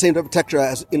 Obviously not the same type of texture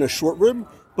as in a short rib,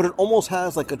 but it almost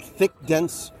has like a thick,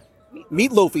 dense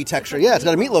meatloafy texture. Yeah, it's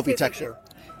got a meatloafy texture.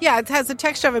 Yeah, it has the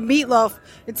texture of a meatloaf.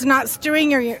 It's not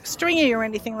stringy or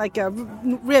anything like a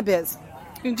rib is.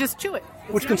 You can just chew it.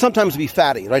 Which can sometimes be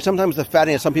fatty, right? Sometimes the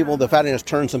fattiness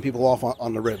turns some people off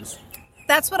on the ribs.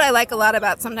 That's what I like a lot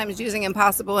about sometimes using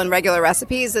Impossible in regular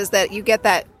recipes is that you get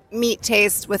that meat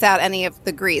taste without any of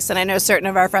the grease. And I know certain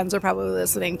of our friends are probably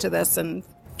listening to this and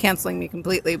canceling me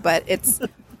completely, but it's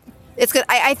good.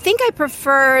 I think I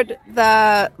preferred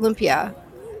the lumpia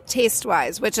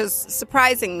taste-wise, which is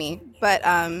surprising me. But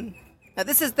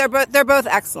they're both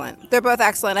excellent. They're both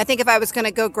excellent. I think if I was going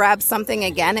to go grab something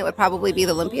again, it would probably be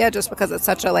the lumpia, just because it's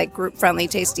such a like group-friendly,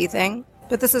 tasty thing.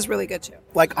 But this is really good too.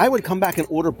 Like I would come back and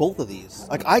order both of these.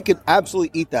 Like I could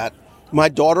absolutely eat that. My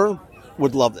daughter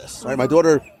would love this. Right? My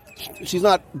daughter, she's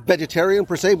not vegetarian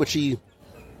per se, but she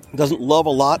doesn't love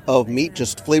a lot of meat,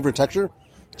 just flavor and texture.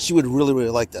 She would really, really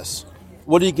like this.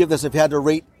 What do you give this if you had to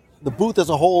rate the booth as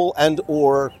a whole and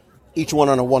or each one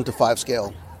on a 1 to 5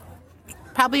 scale?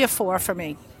 Probably a 4 for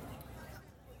me.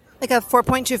 Like a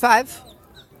 4.25.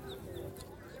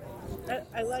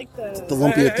 I like the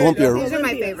Lumpia. These are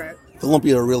my favorite. The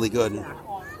Lumpia are really good.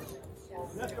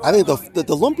 I think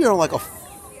the Lumpia are like a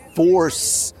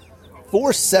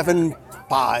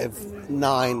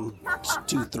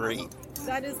 4.75/9.23.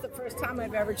 That is the first time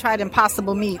I've ever tried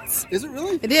Impossible Meats. Is it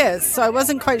really? It is. So I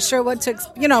wasn't quite sure what to,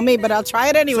 me, but I'll try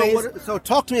it anyways. So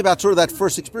talk to me about sort of that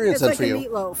first experience It's then like for a you.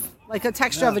 meatloaf, like a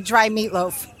texture of a dry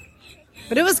meatloaf.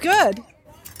 But it was good.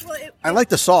 Well, I like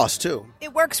the sauce too.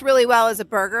 it works really well as a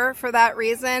burger for that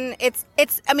reason.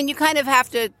 I mean, you kind of have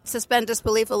to suspend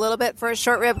disbelief a little bit for a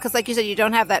short rib because, like you said, you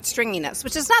don't have that stringiness,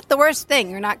 which is not the worst thing.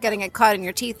 You're not getting it caught in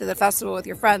your teeth at the festival with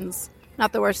your friends.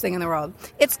 Not the worst thing in the world.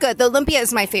 It's good. The Lumpia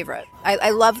is my favorite.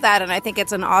 I love that, and I think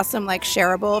it's an awesome,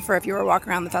 shareable for if you were walking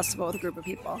around the festival with a group of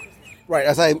people. Right.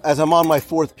 As I'm on my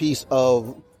fourth piece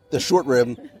of the short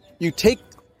rib,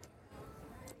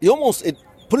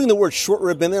 putting the word short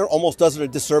rib in there almost does it a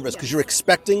disservice because you're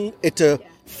expecting it to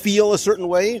feel a certain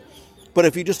way. But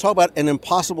if you just talk about an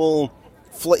impossible,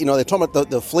 they talk about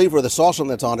the flavor of the sauce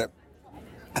that's on it.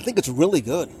 I think it's really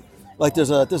good. Like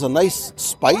there's a nice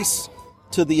spice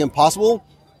to the Impossible.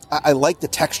 I like the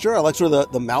texture. I like sort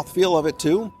of the mouthfeel of it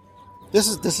too. This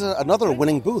is another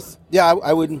winning booth. Yeah,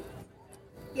 I would.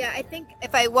 Yeah, I think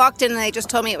if I walked in and they just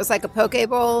told me it was like a poke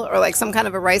bowl or like some kind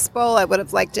of a rice bowl, I would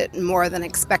have liked it more than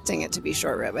expecting it to be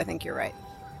short rib. I think you're right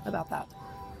about that.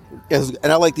 Yes,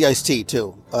 and I like the iced tea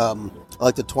too. I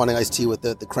like the Twining iced tea with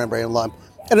the cranberry and lime,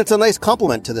 and it's a nice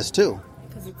complement to this too.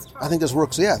 I think this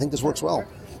works. Yeah, I think this works well.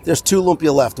 There's 2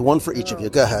 lumpia left, 1 for each of you.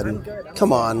 Go ahead.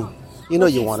 Come on, you know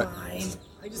you want it.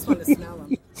 I just want to smell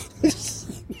them.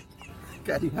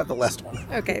 God, you have the last one.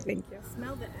 Okay, thank you.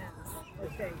 Smell the ass.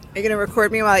 Okay. Are you going to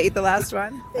record me while I eat the last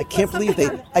one? I can't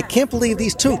believe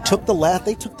these 2 took the last.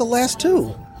 They took the last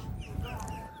 2.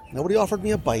 Nobody offered me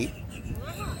a bite.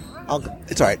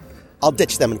 It's all right. I'll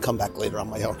ditch them and come back later on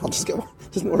my own. I'll just an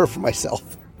order for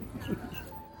myself.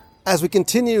 As we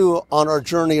continue on our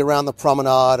journey around the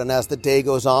promenade and as the day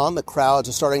goes on, the crowds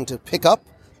are starting to pick up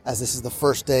as this is the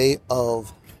first day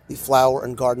of the Flower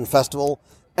and Garden Festival.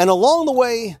 And along the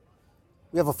way,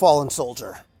 we have a fallen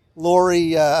soldier.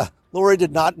 Lori was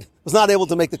not able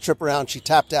to make the trip around. She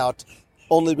tapped out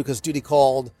only because duty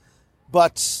called.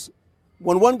 But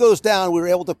when one goes down, we were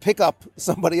able to pick up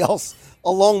somebody else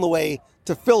along the way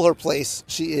to fill her place.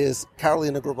 She is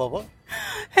Carolina Grabova.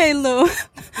 Hey, Lou.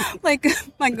 My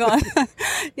God.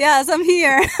 Yes, I'm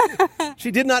here.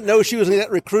 She did not know she was going to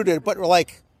get recruited, but we're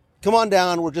like, come on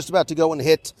down. We're just about to go and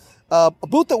hit a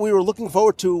booth that we were looking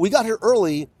forward to. We got here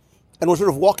early and we're sort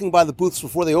of walking by the booths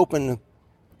before they open.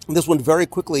 This one very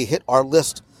quickly hit our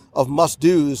list of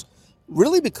must-dos,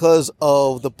 really because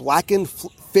of the blackened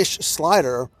fish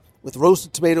slider with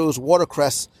roasted tomatoes,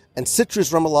 watercress, and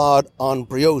citrus remoulade on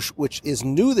brioche, which is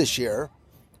new this year.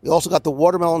 We also got the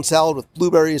watermelon salad with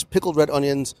blueberries, pickled red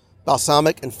onions,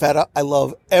 balsamic, and feta. I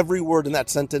love every word in that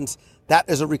sentence. That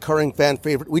is a recurring fan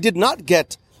favorite. We did not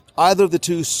get either of the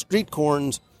 2 street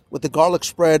corns with the garlic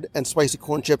spread and spicy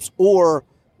corn chips or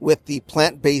with the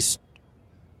plant-based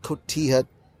cotija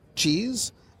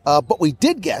cheese. But we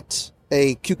did get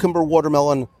a cucumber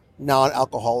watermelon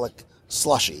non-alcoholic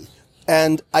slushy.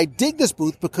 And I dig this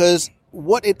booth because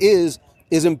what it is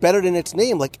embedded in its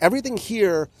name. Like everything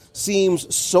here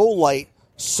seems so light,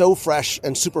 so fresh,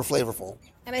 and super flavorful.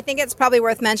 And I think it's probably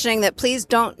worth mentioning that please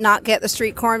don't not get the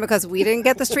street corn because we didn't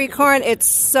get the street corn. It's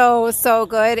so, so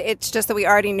good. It's just that we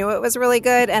already knew it was really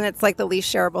good, and it's like the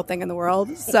least shareable thing in the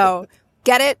world. So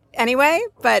get it anyway,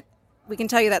 but we can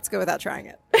tell you that's good without trying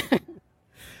it.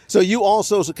 So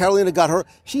Carolina got her.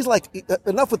 She's like,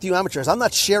 enough with you amateurs. I'm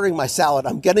not sharing my salad.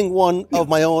 I'm getting one of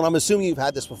my own. I'm assuming you've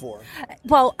had this before.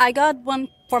 Well, I got one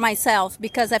for myself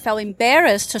because I felt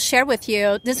embarrassed to share with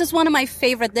you. This is one of my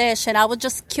favorite dishes, and I would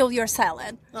just kill your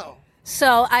salad. Oh.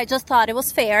 So I just thought it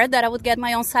was fair that I would get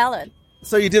my own salad.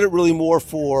 So you did it really more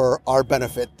for our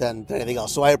benefit than anything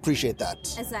else. So I appreciate that.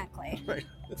 Exactly. Right.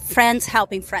 Friends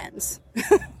helping friends.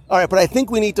 All right, but I think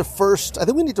we need to first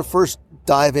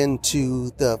dive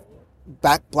into the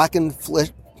blackened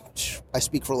fish. I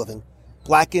speak for a living.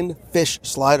 Blackened fish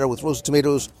slider with roasted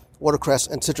tomatoes, watercress,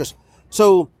 and citrus.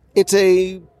 So it's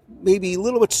maybe a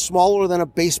little bit smaller than a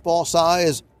baseball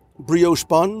size brioche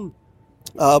bun.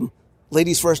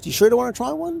 Ladies first. You sure don't want to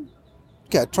try one?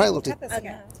 Okay, try a little.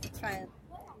 Okay, try it.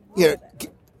 Here,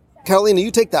 Carolina,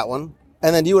 you take that one,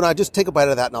 and then you and I just take a bite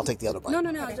of that, and I'll take the other bite.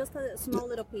 No, just a small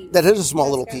little piece. That is a small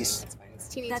little piece. It's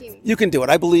teeny. You can do it.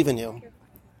 I believe in you.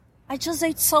 I just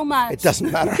ate so much. It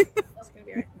doesn't matter.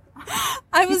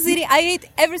 I ate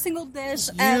every single dish.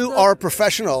 You are a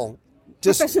professional.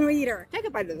 Professional eater. Take a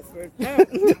bite of the food.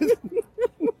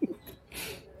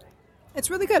 It's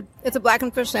really good. It's a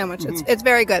blackened fish sandwich. It's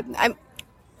very good.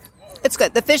 It's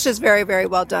good. The fish is very, very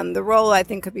well done. The roll, I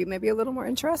think, could be maybe a little more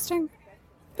interesting,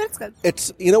 but it's good.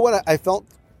 It's, you know what, I felt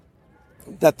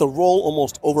that the roll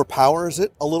almost overpowers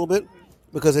it a little bit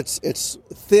because it's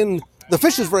thin. The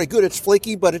fish is very good. It's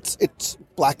flaky, but it's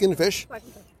blackened fish.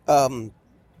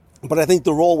 But I think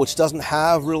the roll, which doesn't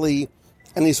have really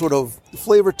any sort of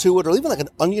flavor to it, or even like an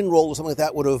onion roll or something like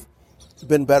that, would have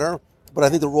been better. But I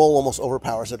think the roll almost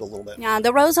overpowers it a little bit. Yeah,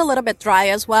 the roll is a little bit dry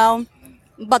as well.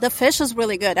 But the fish is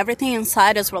really good. Everything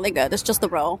inside is really good. It's just the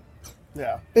roll.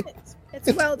 Yeah.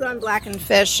 It's well done blackened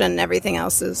fish, and everything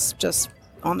else is just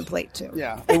on the plate, too.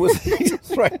 Yeah, it was.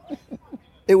 That's right.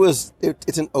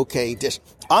 It's an okay dish.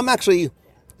 I'm actually,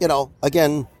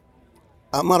 again,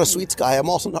 I'm not a sweets guy. I'm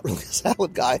also not really a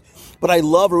salad guy. But I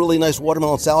love a really nice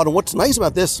watermelon salad. And what's nice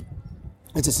about this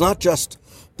is it's not just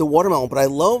the watermelon, but I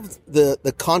love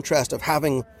the contrast of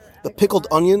having the pickled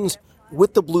onions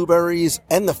with the blueberries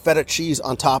and the feta cheese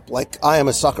on top. Like, I am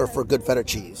a sucker for good feta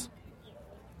cheese.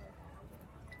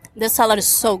 This salad is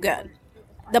so good.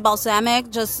 The balsamic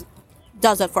just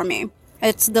does it for me.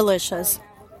 It's delicious.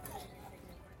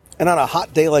 And on a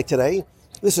hot day like today,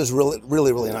 this is really,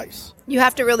 really, really nice. You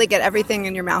have to really get everything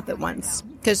in your mouth at once.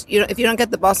 Because if you don't get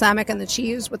the balsamic and the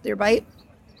cheese with your bite,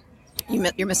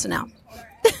 you're missing out.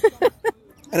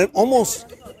 And it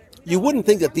almost... You wouldn't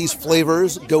think that these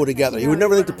flavors go together. You would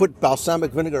never think to put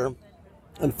balsamic vinegar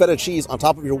and feta cheese on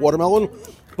top of your watermelon,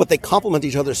 but they complement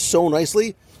each other so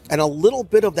nicely. And a little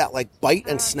bit of that like bite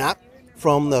and snap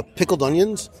from the pickled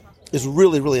onions is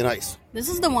really, really nice. This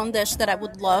is the one dish that I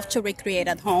would love to recreate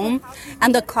at home.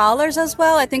 And the colors as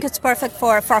well, I think it's perfect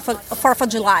for 4th of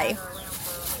July.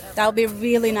 That would be a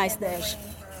really nice dish.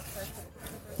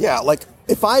 Yeah, like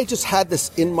if I just had this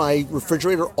in my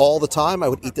refrigerator all the time, I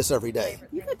would eat this every day.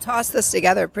 You could toss this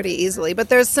together pretty easily, but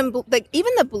there's some, like,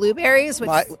 even the blueberries, which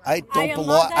I don't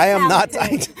belong. I am not.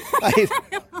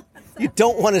 You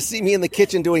don't want to see me in the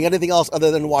kitchen doing anything else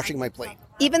other than washing my plate.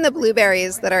 Even the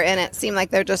blueberries that are in it seem like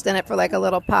they're just in it for like a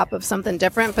little pop of something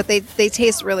different, but they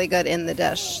taste really good in the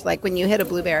dish. Like when you hit a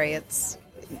blueberry, it's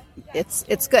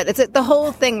good. The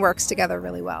whole thing works together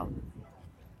really well.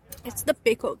 It's the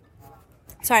pickled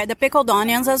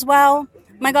onions as well.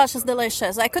 My gosh, it's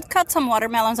delicious. I could cut some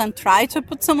watermelons and try to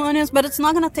put some onions, but it's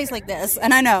not going to taste like this,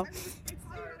 and I know.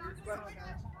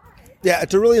 Yeah,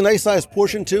 it's a really nice sized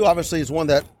portion too. Obviously, it's one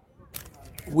that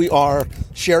we are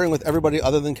sharing with everybody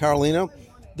other than Carolina.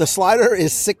 The slider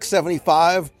is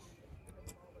 $6.75.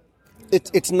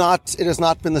 It has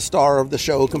not been the star of the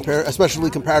show, especially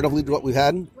comparatively to what we've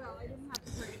had.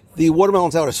 The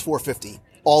watermelon salad is $4.50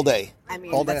 all day. I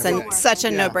mean, that's such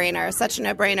a no-brainer. Such a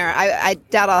no-brainer. I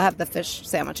doubt I'll have the fish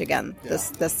sandwich again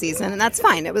this season, and that's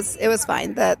fine. It was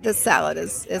fine. This salad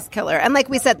is killer. And like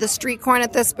we said, the street corn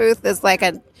at this booth is like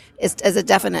is a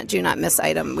definite do not miss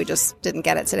item. We just didn't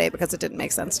get it today because it didn't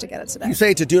make sense to get it today. You say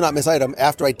it's a do not miss item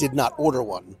after I did not order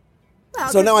one. Well,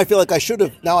 so now I feel like I should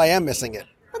have. Now I am missing it.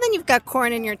 Well, then you've got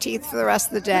corn in your teeth for the rest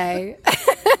of the day.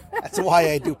 That's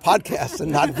why I do podcasts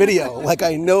and not video. Like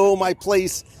I know my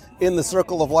place in the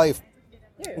circle of life.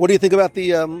 What do you think about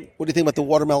the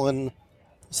watermelon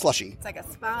slushie? It's like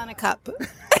a spa in a cup.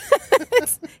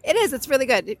 It is. It's really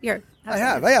good. Here, I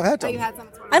have had some. Oh, you had some.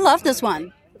 I love this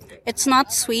one. It's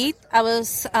not sweet. I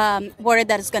was worried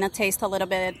that it's going to taste a little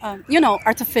bit,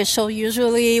 artificial.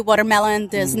 Usually watermelon,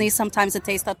 Disney, sometimes it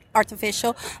tastes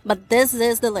artificial. But this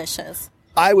is delicious.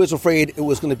 I was afraid it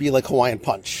was going to be like Hawaiian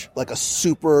Punch, like a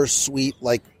super sweet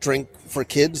like drink for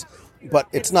kids. But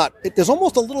it's not. There's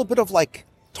almost a little bit of like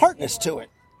tartness to it.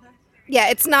 Yeah,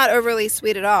 it's not overly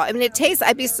sweet at all. I mean, it tastes.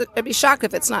 I'd be shocked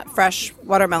if it's not fresh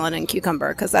watermelon and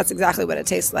cucumber because that's exactly what it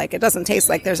tastes like. It doesn't taste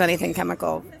like there's anything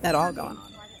chemical at all going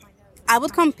on. I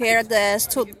would compare this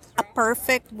to a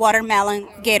perfect watermelon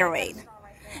Gatorade.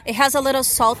 It has a little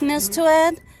saltiness to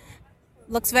it.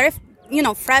 Looks very,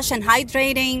 fresh and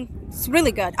hydrating. It's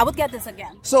really good. I would get this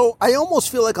again. So I almost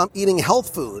feel like I'm eating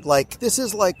health food. Like this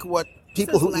is like what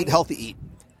people who eat healthy eat.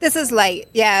 This is light.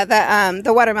 Yeah,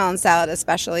 the watermelon salad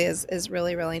especially is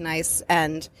really, really nice.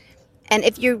 And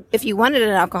if you wanted an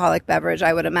alcoholic beverage,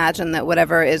 I would imagine that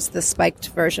whatever is the spiked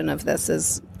version of this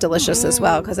is delicious as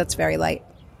well because it's very light.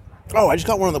 Oh, I just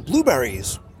got one of the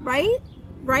blueberries. Right?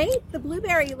 The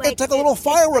blueberry. It's like a little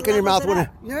firework in your mouth.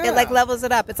 It like levels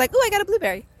it up. It's like, oh, I got a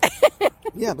blueberry.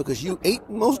 Yeah, because you ate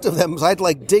most of them, so I had to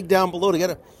like dig down below to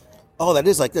get it. Oh,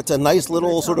 that's a nice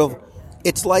little sort of,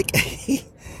 it's like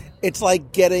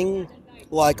getting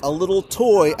like a little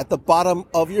toy at the bottom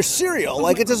of your cereal.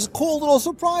 Like, it's this cool little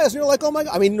surprise. And you're like, oh my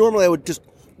God. I mean, normally I would just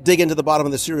dig into the bottom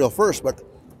of the cereal first, but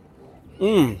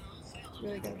Really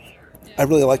good. I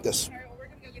really like this.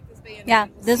 Yeah,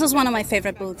 this is one of my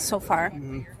favorite booths so far.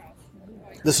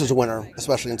 This is a winner,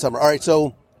 especially in summer. All right,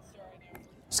 so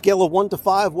scale of 1 to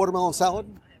 5, watermelon salad.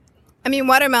 I mean,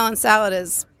 watermelon salad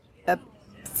is a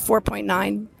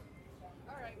 4.9.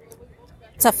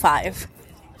 It's a 5.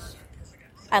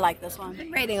 I like this one.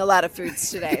 I'm rating a lot of foods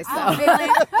today, so. Oh,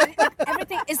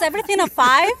 really? Is everything a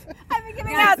 5? I've been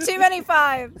giving out too many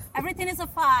 5s. Everything is a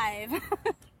 5.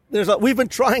 We've been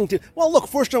trying to. Well, look,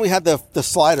 fortunately, we had the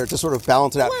slider to sort of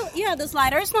balance it out. Well, yeah, the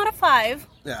slider is not a 5.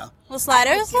 Yeah. The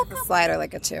slider is The slider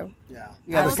like a 2. Yeah,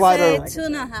 I the would slider. say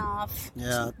 2.5.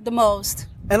 Yeah. The most.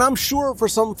 And I'm sure for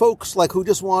some folks like who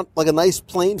just want like a nice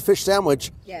plain fish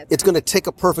sandwich, it's going to take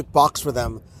a perfect box for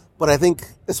them. But I think,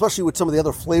 especially with some of the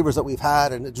other flavors that we've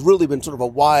had, and it's really been sort of a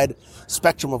wide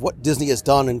spectrum of what Disney has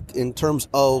done in terms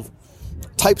of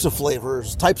types of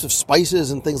flavors, types of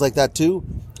spices, and things like that too.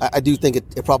 I do think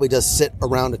it probably does sit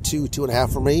around a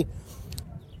 2.5 for me.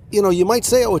 You know, you might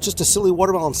say, oh, it's just a silly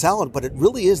watermelon salad, but it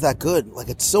really is that good. Like,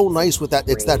 it's so nice with that.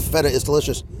 It's that feta is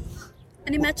delicious.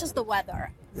 And it matches the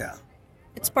weather. Yeah.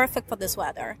 It's perfect for this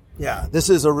weather. Yeah,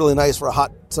 this is a really nice for a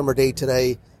hot summer day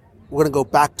today. We're going to go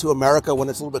back to America when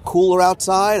it's a little bit cooler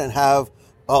outside and have,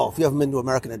 if you haven't been to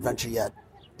American Adventure yet,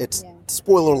 it's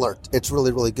spoiler alert. It's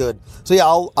really, really good. So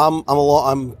yeah,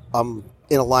 I'm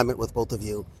in alignment with both of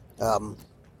you.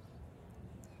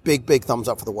 Big thumbs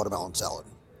up for the watermelon salad.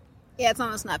 Yeah, it's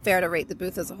almost not fair to rate the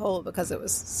booth as a whole because it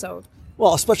was so.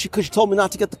 Well, especially because you told me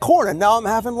not to get the corn, and now I'm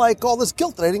having like all this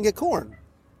guilt that I didn't get corn.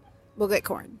 We'll get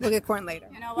corn. We'll get corn later.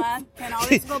 You know what? Can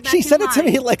always go back. She said it to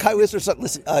me like I was or something.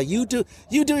 Listen, you do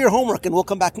your homework, and we'll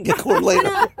come back and get corn later.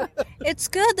 It's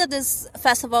good that this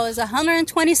festival is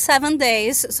 127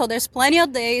 days, so there's plenty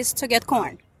of days to get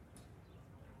corn.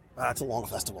 That's a long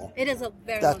festival. It is a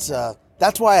very long festival.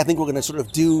 That's why I think we're going to sort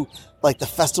of do like the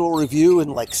festival review in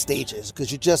like stages,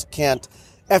 because you just can't.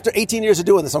 After 18 years of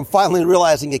doing this, I'm finally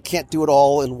realizing you can't do it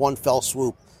all in one fell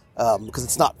swoop because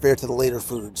it's not fair to the later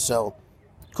foods. So,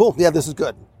 cool. Yeah, this is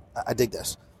good. I dig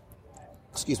this.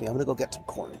 Excuse me. I'm going to go get some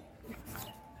corn.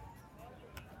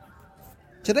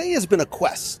 Today has been a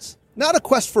quest. Not a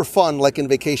quest for fun like in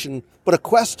vacation, but a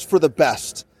quest for the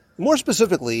best. More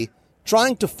specifically,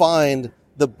 trying to find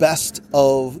the best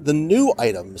of the new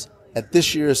items at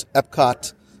this year's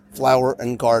Epcot Flower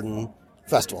and Garden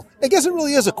Festival. I guess it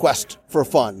really is a quest for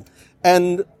fun.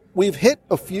 And we've hit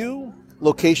a few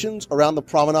locations around the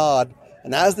promenade.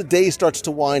 And as the day starts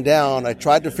to wind down, I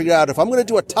tried to figure out if I'm going to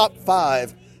do a top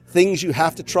 5 things you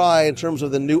have to try in terms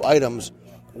of the new items,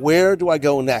 where do I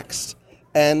go next?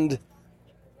 And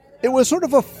it was sort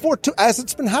of as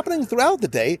it's been happening throughout the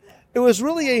day, it was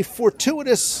really a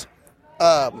fortuitous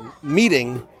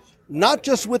meeting, not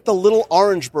just with the little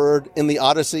orange bird in the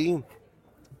Odyssey,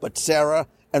 but Sarah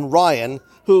and Ryan,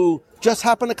 who just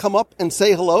happened to come up and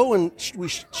say hello, and we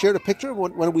shared a picture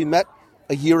when we met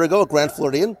a year ago at Grand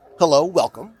Floridian. Hello,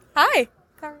 welcome. Hi.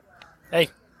 Hey.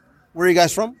 Where are you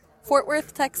guys from? Fort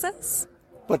Worth, Texas.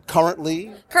 But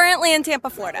currently? Currently in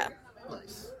Tampa, Florida.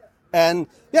 Nice. And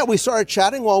yeah, we started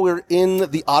chatting while we were in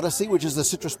the Odyssey, which is the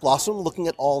Citrus Blossom, looking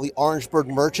at all the Orange Bird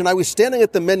merch. And I was standing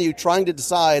at the menu trying to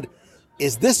decide,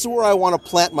 is this where I want to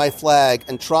plant my flag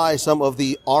and try some of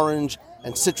the orange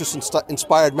and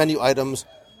citrus-inspired menu items?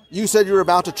 You said you were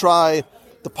about to try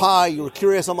the pie. You were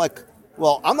curious. I'm like,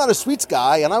 well, I'm not a sweets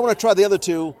guy, and I want to try the other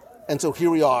two. And so here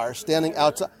we are, standing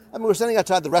outside. I mean, we're standing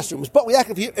outside the restrooms, but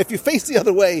if you face the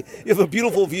other way, you have a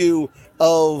beautiful view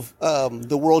of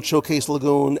the World Showcase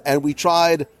Lagoon, and we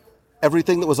tried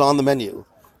everything that was on the menu.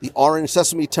 The orange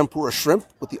sesame tempura shrimp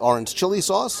with the orange chili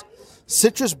sauce,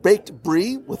 citrus baked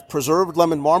brie with preserved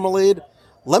lemon marmalade,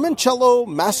 limoncello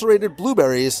macerated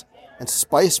blueberries, and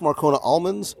spiced Marcona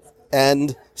almonds,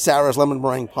 and Sarah's lemon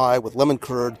meringue pie with lemon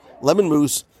curd, lemon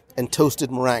mousse, and toasted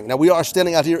meringue. Now, we are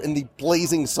standing out here in the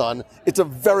blazing sun. It's a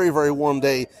very, very warm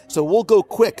day, so we'll go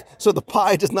quick so the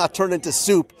pie does not turn into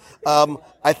soup.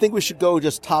 I think we should go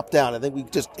just top down. I think we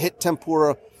just hit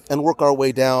tempura and work our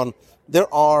way down. There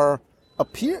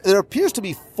appears to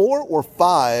be 4 or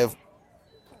 5,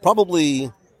 probably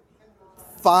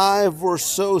 5 or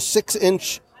so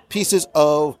 6-inch pieces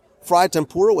of fried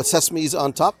tempura with sesames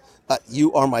on top.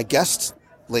 You are my guest,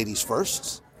 ladies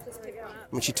first.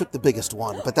 I mean, she took the biggest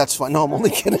one, but that's fine. No, I'm only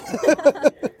kidding.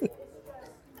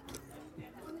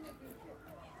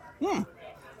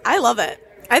 I love it.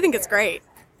 I think it's great.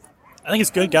 I think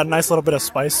it's good. Got a nice little bit of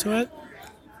spice to it.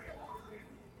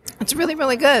 It's really,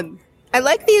 really good. I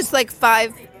like these like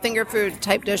 5 finger food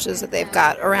type dishes that they've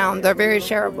got around. They're very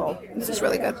shareable. This is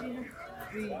really good.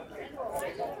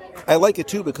 I like it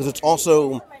too because it's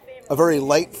also a very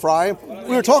light fry.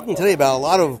 We were talking today about a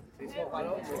lot of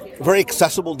very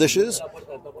accessible dishes.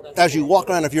 As you walk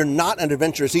around, if you're not an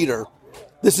adventurous eater,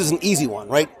 this is an easy one,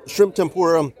 right? Shrimp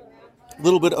tempura, a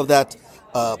little bit of that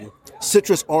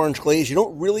citrus orange glaze. You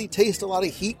don't really taste a lot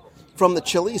of heat from the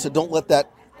chili, so don't let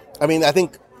that... I mean, I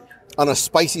think on a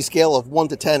spicy scale of 1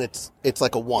 to 10, it's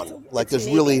like a 1. Like there's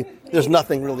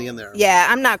nothing really in there. Yeah,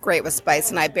 I'm not great with spice,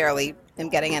 and I barely am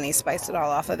getting any spice at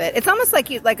all off of it. It's almost like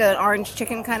an orange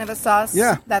chicken kind of a sauce.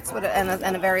 Yeah. That's what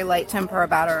and a very light tempura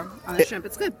batter on the shrimp.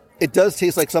 It's good. It does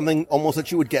taste like something almost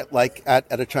that you would get like at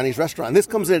a Chinese restaurant. This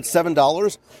comes in at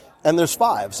 $7, and there's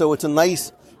 5. So it's a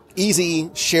nice, easy,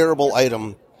 shareable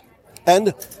item.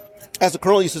 And as the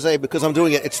Colonel used to say, because I'm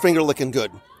doing it, it's finger-licking good,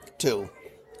 too.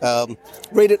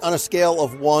 Rate it on a scale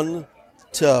of 1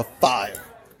 to 5.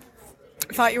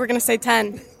 I thought you were going to say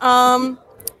 10.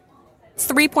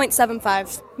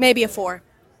 3.75, maybe a 4.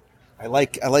 I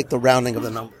like the rounding of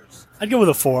the numbers. I'd go with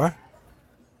a 4.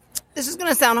 This is going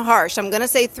to sound harsh. I'm going to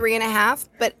say 3.5,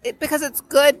 but because it's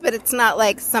good, but it's not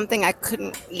like something I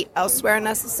couldn't eat elsewhere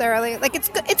necessarily. Like it's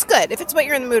good. It's good. If it's what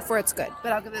you're in the mood for, it's good.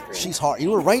 But I'll give it a 3. She's harsh.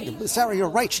 You were right, Sarah. You're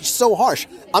right. She's so harsh.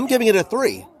 I'm giving it a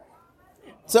 3.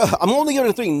 So I'm only giving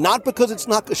it a 3, not because it's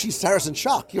not. Because Sarah's in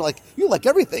shock. You like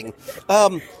everything.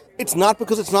 It's not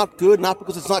because it's not good, not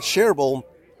because it's not shareable,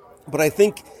 but I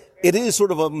think it is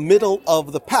sort of a middle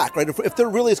of the pack, right? If there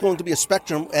really is going to be a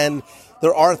spectrum, and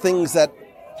there are things that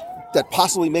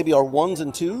possibly maybe are 1s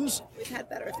and 2s. We've had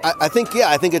better things. I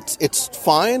think it's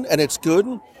fine and it's good.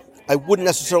 I wouldn't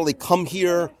necessarily come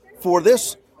here for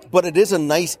this, but it is a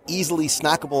nice, easily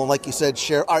snackable, and like you said,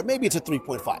 share. All right, maybe it's a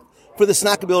 3.5. For the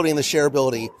snackability and the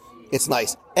shareability, it's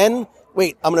nice. And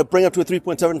wait, I'm going to bring it up to a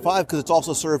 3.75 because it's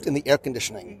also served in the air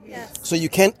conditioning. Yes. So you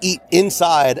can eat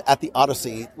inside at the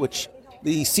Odyssey, which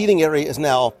the seating area is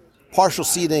now partial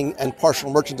seating and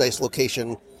partial merchandise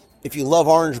location. If you love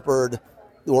Orangebird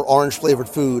or orange-flavored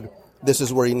food, this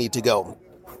is where you need to go.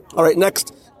 All right,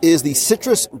 next is the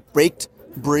citrus baked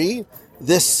brie.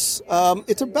 This,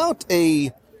 it's about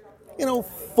a,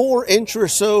 4-inch or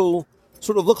so,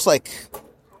 sort of looks like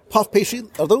puff pastry.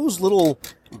 Are those little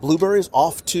blueberries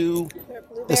off to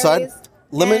the side?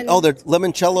 They're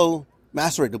limoncello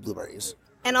macerated blueberries.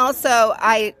 And also,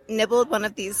 I nibbled one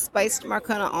of these spiced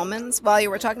Marcona almonds while you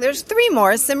were talking. There's 3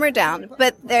 more, simmer down,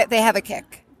 but they have a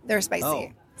kick. They're spicy. Oh.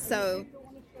 So...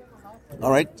 All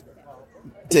right.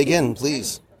 Dig in,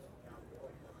 please.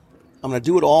 I'm going to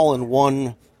do it all in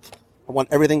one. I want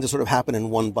everything to sort of happen in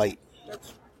one bite.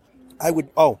 I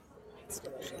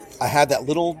had that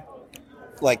little,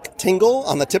 tingle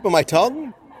on the tip of my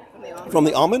tongue from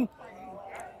the almond.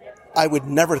 I would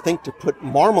never think to put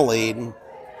marmalade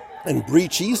and brie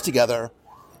cheese together,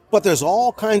 but there's a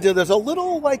little,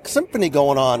 symphony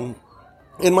going on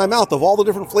in my mouth of all the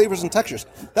different flavors and textures.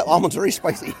 That almond's very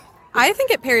spicy. I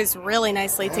think it pairs really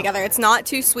nicely together. It's not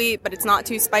too sweet, but it's not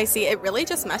too spicy. It really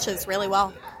just meshes really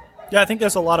well. Yeah, I think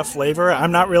there's a lot of flavor.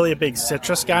 I'm not really a big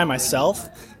citrus guy myself,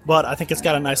 but I think it's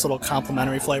got a nice little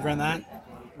complementary flavor in that.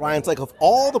 Ryan's like, of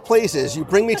all the places, you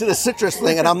bring me to the citrus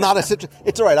thing, and I'm not a citrus.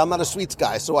 It's all right. I'm not a sweets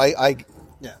guy, so yeah.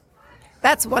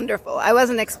 That's wonderful. I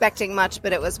wasn't expecting much,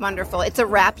 but it was wonderful. It's a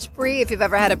wrapped brie. If you've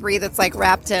ever had a brie that's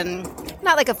wrapped in,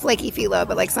 not like a flaky phyllo,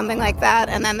 but something like that.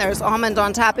 And then there's almond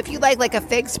on top. If you like a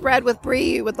fig spread with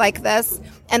brie, you would like this.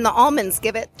 And the almonds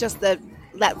give it just that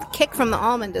kick from the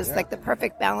almond is the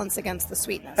perfect balance against the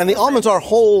sweetness. And the almonds are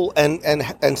whole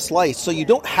and sliced, so you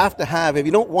don't have to have, if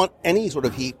you don't want any sort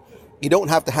of heat, you don't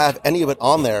have to have any of it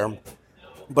on there.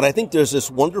 But I think there's this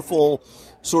wonderful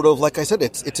sort of, like I said,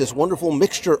 it's this wonderful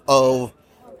mixture of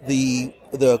the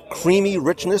creamy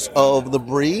richness of the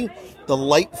brie, the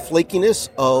light flakiness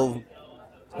of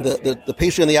the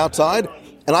pastry on the outside.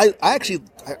 And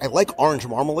I like orange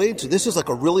marmalade, so this is a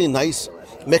really nice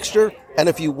mixture. And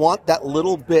if you want that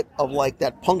little bit of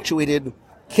that punctuated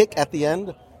kick at the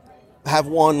end, have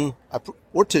 1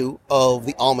 or 2 of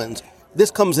the almonds. This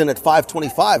comes in at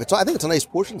 $5.25. I think it's a nice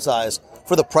portion size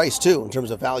for the price, too, in terms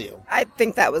of value. I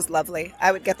think that was lovely.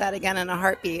 I would get that again in a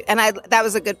heartbeat. And that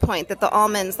was a good point, that the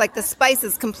almonds, the spice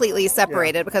is completely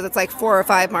separated because it's 4 or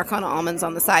 5 Marcona almonds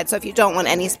on the side. So if you don't want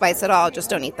any spice at all, just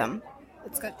don't eat them.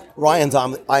 It's good. Ryan's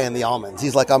eyeing the almonds.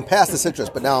 He's I'm past the citrus,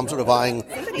 but now I'm sort of eyeing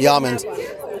the almonds.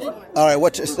 All right,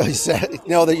 what you said?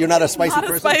 That you're not a spicy person?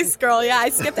 Not a spice girl, yeah. I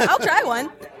skipped it. I'll try one.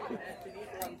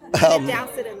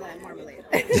 Douse it in the marmalade.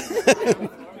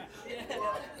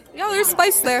 Yeah, there's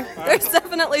spice there. There's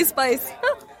definitely spice.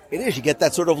 It is. You get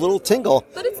that sort of little tingle.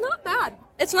 But it's not bad.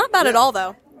 It's not bad at all,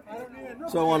 though.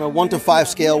 So on a 1 to 5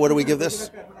 scale, what do we give this?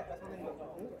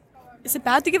 Is it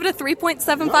bad to give it a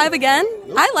 3.75 again?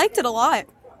 I liked it a lot.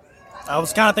 I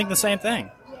was kind of thinking the same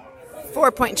thing.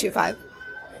 4.25.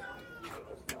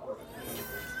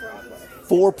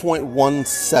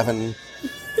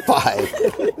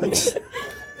 4.175.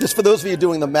 Just for those of you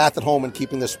doing the math at home and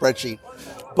keeping the spreadsheet.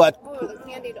 But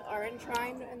Candied orange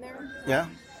rind in there. yeah.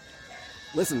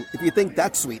 Listen, if you think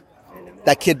that's sweet,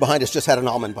 that kid behind us just had an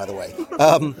almond, by the way.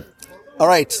 All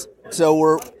right.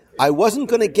 So I wasn't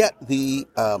going to get the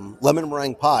lemon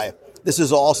meringue pie. This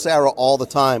is all Sarah all the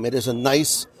time. It is a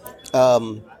nice,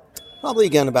 probably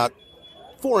again about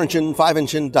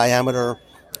 5-inch in diameter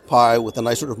pie with a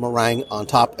nice sort of meringue on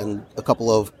top and a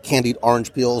couple of candied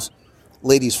orange peels.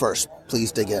 Ladies first,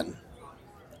 please dig in.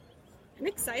 I'm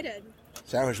excited.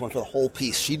 Sarah just went for the whole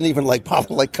piece. She didn't even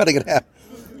bother cutting it in half.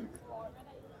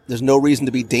 There's no reason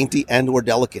to be dainty and or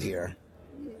delicate here.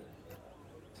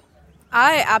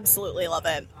 I absolutely love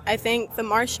it. I think the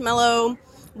marshmallow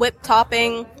whipped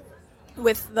topping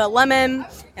with the lemon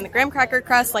and the graham cracker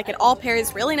crust, it all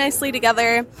pairs really nicely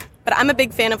together. But I'm a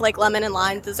big fan of lemon and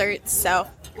lime desserts, so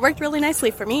it worked really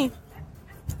nicely for me.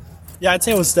 Yeah, I'd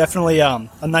say it was definitely a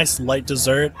nice light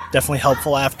dessert. Definitely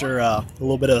helpful after a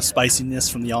little bit of spiciness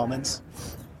from the almonds.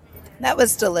 That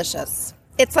was delicious.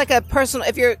 It's like a personal,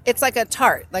 it's like a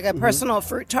tart, like a personal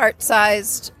fruit tart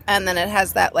sized, and then it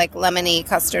has that lemony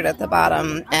custard at the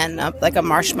bottom and a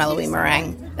marshmallowy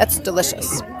meringue. That's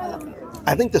delicious.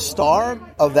 I think the star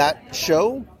of that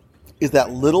show is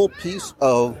that little piece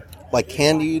of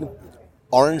candied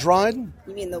orange rind.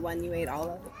 You mean the one you ate all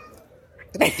of?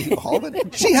 I didn't eat all of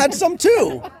it. She had some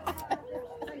too.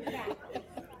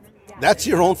 That's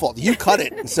your own fault. You cut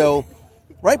it. So,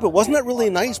 right, but wasn't that really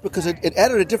nice? Because it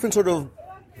added a different sort of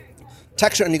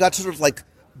texture, and you got sort of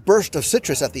burst of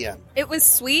citrus at the end. It was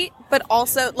sweet, but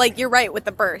also, you're right with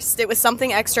the burst. It was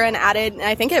something extra and added, and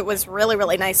I think it was really,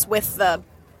 really nice with the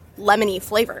lemony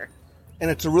flavor.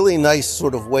 And it's a really nice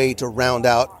sort of way to round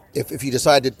out, if you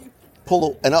decide to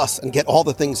pull an us and get all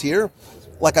the things here.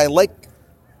 I like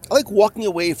walking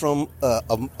away from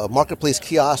a marketplace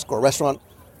kiosk or restaurant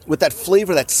with that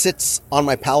flavor that sits on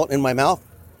my palate in my mouth.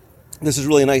 This is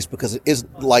really nice because it is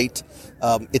light.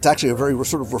 It's actually a very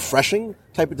sort of refreshing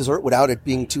type of dessert without it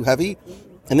being too heavy.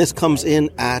 And this comes in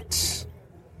at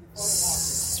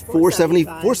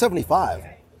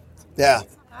 $4.75. Yeah.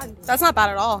 That's not bad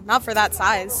at all. Not for that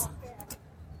size.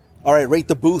 All right, rate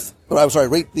the booth.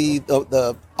 Rate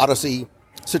the Odyssey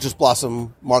Citrus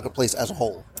Blossom Marketplace as a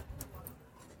whole.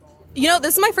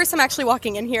 This is my first time actually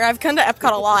walking in here. I've come to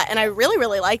Epcot a lot, and I really,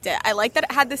 really liked it. I like that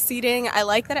it had the seating. I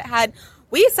like that it had...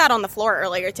 We sat on the floor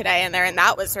earlier today in there, and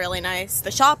that was really nice.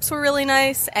 The shops were really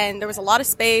nice, and there was a lot of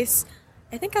space.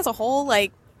 I think as a whole,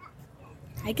 I'd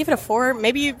give it a 4,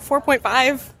 maybe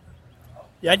 4.5.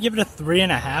 Yeah, I'd give it a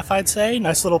 3.5, I'd say.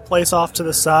 Nice little place off to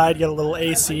the side, get a little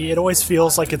AC. It always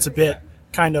feels like it's a bit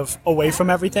kind of away from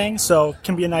everything, so it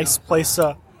can be a nice place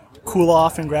to cool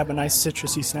off and grab a nice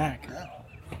citrusy snack.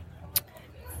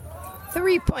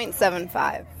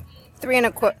 3.75.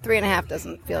 3.5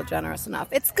 doesn't feel generous enough.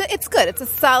 It's good. It's good. It's a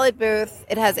solid booth.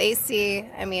 It has AC.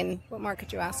 I mean, what more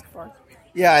could you ask for?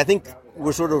 Yeah, I think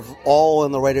we're sort of all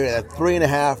in the right area.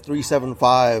 3.5,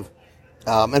 3.75.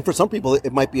 And for some people,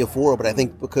 it might be a 4, but I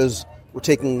think because we're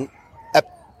taking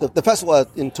the festival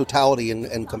in totality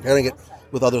and comparing it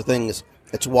with other things,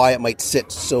 it's why it might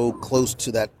sit so close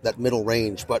to that middle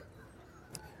range. But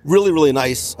really, really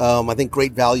nice. I think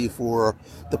great value for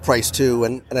the price, too.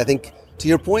 And I think, to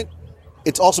your point,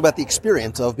 it's also about the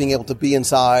experience of being able to be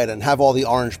inside and have all the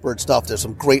Orange Bird stuff. There's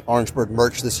some great Orange Bird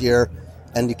merch this year,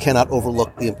 and you cannot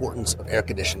overlook the importance of air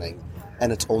conditioning.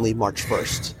 And it's only March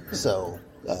 1st. So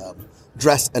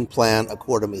dress and plan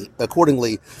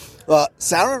accordingly.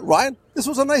 Sarah, Ryan, this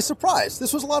was a nice surprise.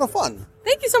 This was a lot of fun.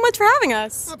 Thank you so much for having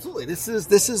us. Absolutely. This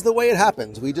is the way it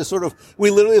happens. We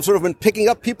literally have sort of been picking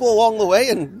up people along the way,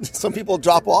 and some people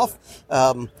drop off.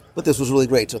 But this was really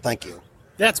great, so thank you.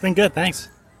 Yeah, it's been good. Thanks.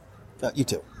 You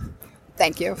too.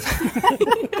 Thank you.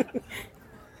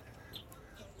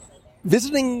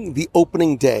 Visiting the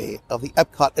opening day of the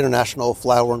Epcot International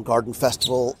Flower and Garden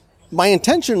Festival, my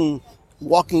intention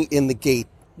walking in the gate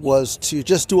was to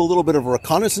just do a little bit of a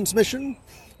reconnaissance mission,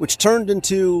 which turned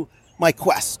into my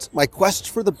quest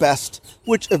for the best,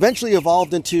 which eventually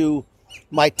evolved into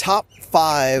my top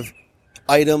 5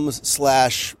 items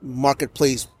 /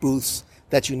 marketplace booths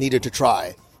that you needed to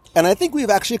try. And I think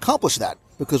we've actually accomplished that,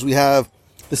 because we have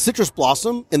the Citrus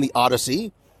Blossom in the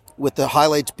Odyssey, with the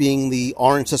highlights being the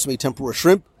orange sesame tempura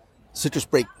shrimp, citrus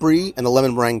break brie, and the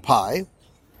lemon meringue pie.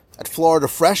 At Florida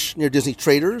Fresh near Disney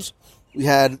Traders, we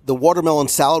had the watermelon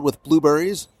salad with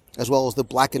blueberries, as well as the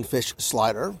blackened fish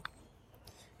slider.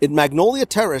 In Magnolia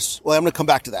Terrace, well, I'm going to come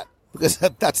back to that because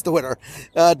that's the winner.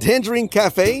 Tangerine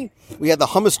Cafe, we had the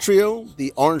hummus trio,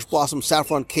 the orange blossom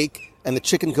saffron cake, and the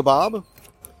chicken kebab.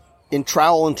 In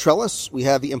Trowel and Trellis, we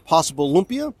had the Impossible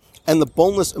Lumpia and the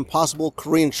boneless Impossible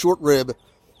Korean short rib.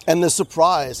 And the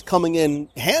surprise coming in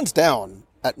hands down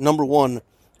at number 1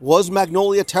 was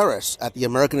Magnolia Terrace at the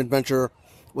American Adventure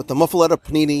with the muffaletta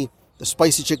panini, the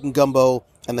spicy chicken gumbo,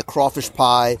 and the crawfish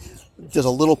pie. There's a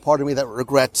little part of me that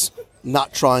regrets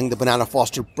not trying the banana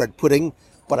Foster bread pudding,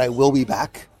 but I will be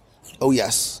back. Oh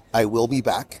yes, I will be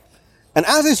back. And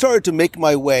as I started to make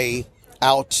my way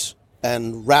out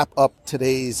and wrap up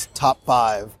today's top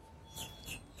 5,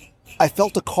 I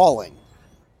felt a calling.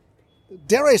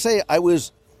 Dare I say, I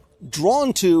was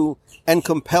drawn to and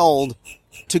compelled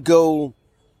to go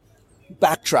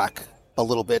backtrack a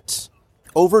little bit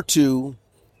over to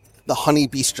the Honey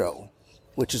Bistro,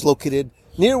 which is located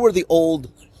near where the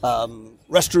old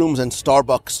restrooms and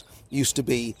Starbucks used to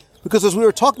be. Because as we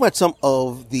were talking about some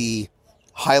of the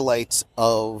highlights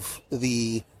of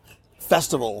the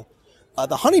festival,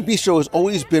 the Honey Bistro has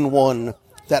always been one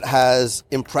that has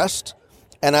impressed.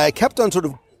 And I kept on sort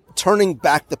of turning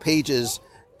back the pages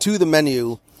to the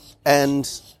menu, and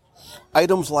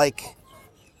items like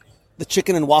the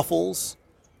chicken and waffles,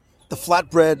 the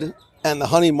flatbread, and the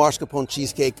honey mascarpone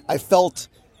cheesecake, I felt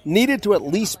needed to at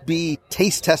least be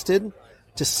taste tested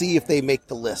to see if they make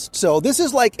the list. So this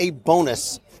is like a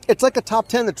bonus. It's like a top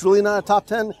 10 that's really not a top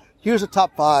 10. Here's a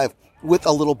top 5 with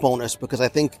a little bonus, because I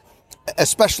think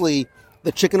especially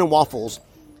the chicken and waffles.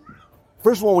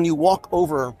 First of all, when you walk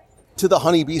over to the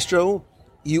Honey Bistro,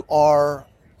 you are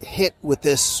hit with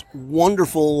this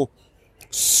wonderful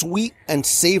sweet and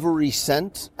savory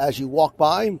scent as you walk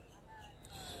by.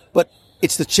 But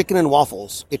it's the chicken and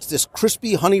waffles. It's this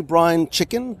crispy honey brine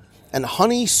chicken and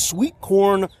honey sweet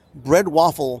corn bread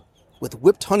waffle with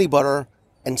whipped honey butter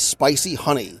and spicy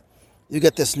honey. You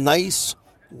get this nice,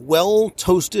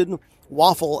 well-toasted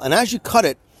waffle, and as you cut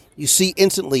it, you see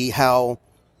instantly how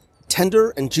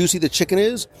tender and juicy the chicken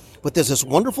is, but there's this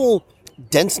wonderful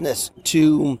denseness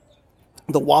to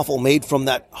the waffle made from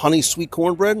that honey sweet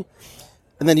cornbread.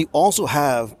 And then you also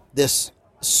have this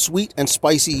sweet and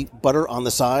spicy butter on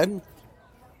the side.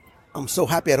 I'm so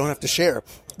happy I don't have to share.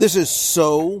 This is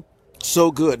so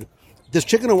good. This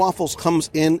chicken and waffles comes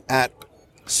in at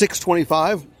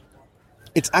 $6.25.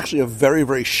 It's actually a very,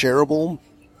 very shareable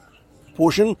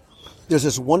portion. There's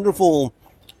this wonderful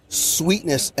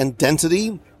sweetness and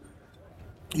density.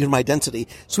 Here's my density.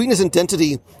 Sweetness and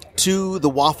density to the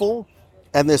waffle,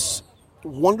 and this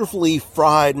wonderfully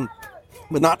fried,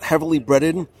 but not heavily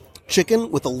breaded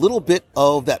chicken with a little bit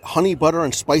of that honey butter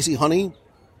and spicy honey.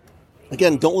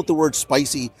 Again, don't let the word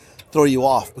spicy throw you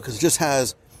off, because it just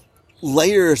has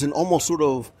layers and almost sort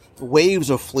of waves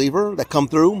of flavor that come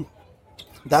through.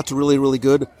 That's really, really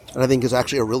good, and I think is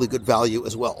actually a really good value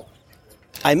as well.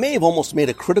 I may have almost made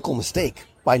a critical mistake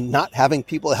by not having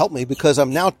people help me, because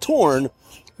I'm now torn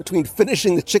between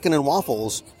finishing the chicken and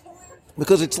waffles,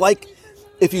 because it's like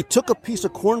if you took a piece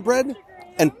of cornbread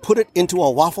and put it into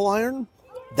a waffle iron,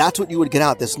 that's what you would get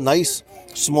out. This nice,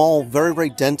 small, very, very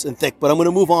dense and thick. But I'm going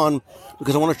to move on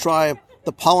because I want to try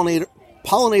the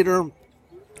pollinator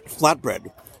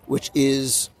flatbread, which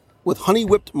is with honey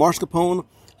whipped mascarpone,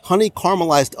 honey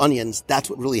caramelized onions. That's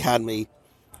what really had me.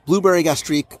 Blueberry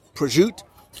gastrique, prosciutto,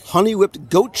 honey whipped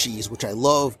goat cheese, which I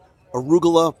love,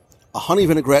 arugula, a honey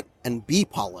vinaigrette, and bee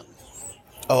pollen.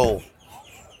 Oh,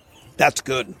 that's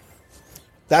good.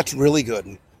 That's really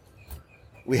good.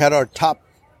 We had our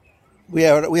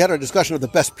discussion of the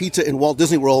best pizza in Walt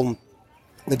Disney World,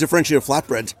 the differentiated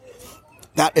flatbreads.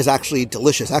 That is actually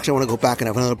delicious. Actually, I want to go back and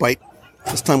have another bite,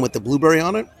 this time with the blueberry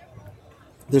on it.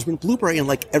 There's been blueberry in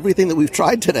like everything that we've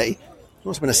tried today. There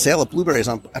must have been a sale of blueberries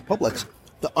at Publix.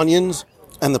 The onions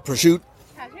and the prosciutto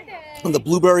and the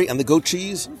blueberry and the goat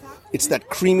cheese. It's that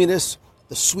creaminess,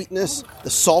 the sweetness, the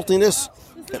saltiness.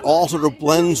 It all sort of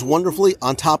blends wonderfully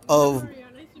on top of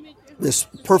this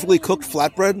perfectly cooked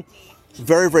flatbread.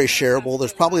 Very, very shareable.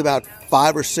 There's probably about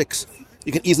 5 or 6.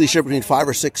 You can easily share between 5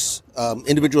 or 6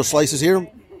 individual slices here.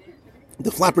 The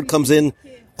flatbread comes in,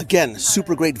 again,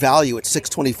 super great value at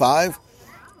 $6.25.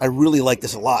 I really like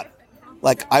this a lot.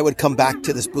 Like, I would come back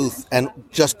to this booth, and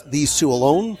just these two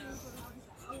alone,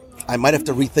 I might have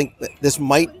to rethink that. This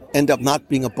might end up not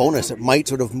being a bonus. It might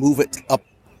sort of move it up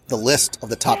the list of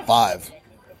the top 5.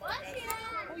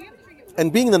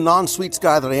 And being the non-sweets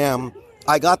guy that I am,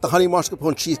 I got the honey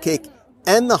mascarpone cheesecake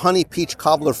and the honey peach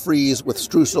cobbler freeze with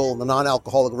streusel, the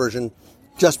non-alcoholic version,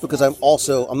 just because I'm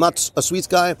not a sweets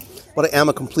guy, but I am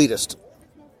a completist.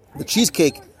 The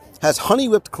cheesecake has honey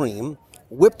whipped cream,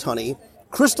 whipped honey,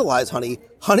 crystallized honey,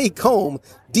 honeycomb,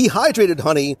 dehydrated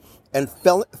honey, and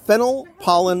fennel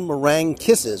pollen meringue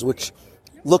kisses, which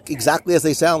look exactly as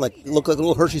they sound, look like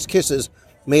little Hershey's Kisses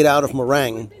made out of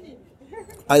meringue.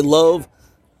 I love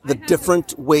the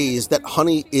different ways that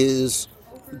honey is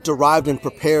derived and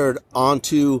prepared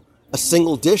onto a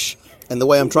single dish, and the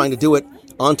way I'm trying to do it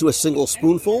onto a single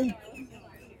spoonful.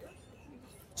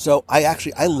 So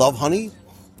I love honey.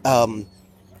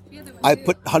 I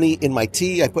put honey in my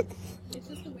tea. I put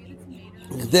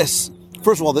this.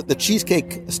 First of all, the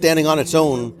cheesecake standing on its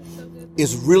own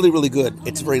is really, really good.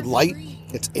 It's very light.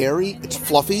 It's airy. It's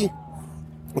fluffy.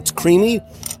 It's creamy.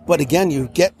 But again, you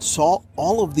get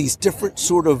all of these different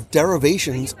sort of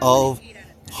derivations of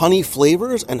honey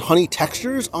flavors and honey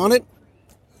textures on it.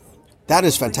 That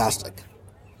is fantastic.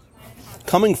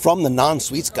 Coming from the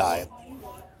non-sweets guy,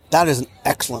 that is an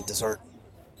excellent dessert.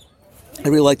 I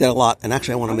really like that a lot. And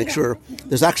actually, I want to make sure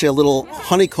there's actually a little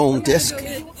honeycomb disc.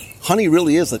 Honey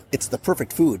really is, it's the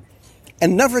perfect food.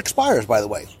 And never expires, by the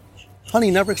way.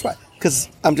 Honey never expires. Because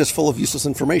I'm just full of useless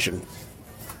information.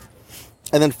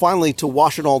 And then finally, to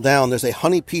wash it all down, there's a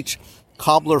honey peach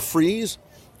cobbler freeze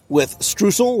with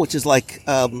streusel, which is like,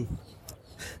 the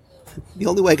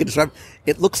only way I can describe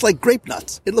it looks like grape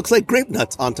nuts. It looks like grape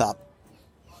nuts on top.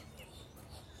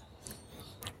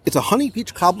 It's a honey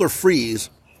peach cobbler freeze.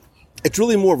 It's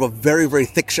really more of a very, very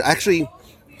thick. Actually,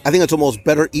 I think it's almost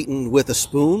better eaten with a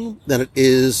spoon than it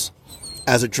is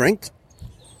as a drink.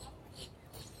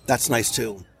 That's nice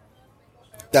too.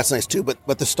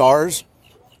 But the stars,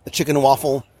 the chicken and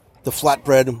waffle, the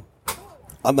flatbread,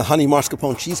 on the honey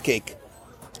mascarpone cheesecake.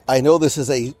 I know this is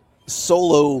a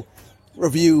solo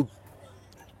review,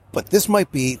 but this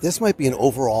might be an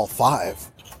overall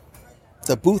 5.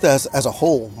 The booth as a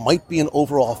whole might be an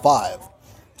overall 5.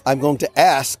 I'm going to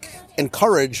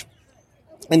encourage,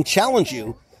 and challenge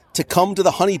you to come to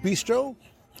the Honey Bistro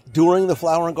during the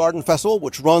Flower and Garden Festival,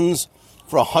 which runs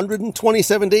for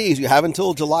 127 days. You have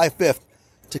until July 5th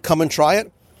to come and try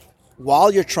it.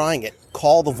 While you're trying it,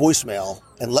 call the voicemail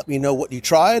and let me know what you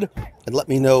tried and let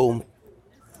me know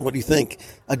what you think.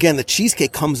 Again, the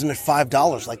cheesecake comes in at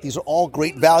 $5. Like, these are all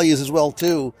great values as well,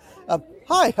 too.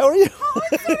 Hi, how are you? Oh,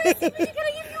 it's so nice to meet you. Can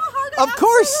I give you a hug? Of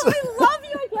course. I love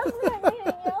you. I can't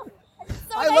believe you.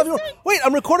 I love you. Wait,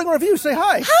 I'm recording a review. Say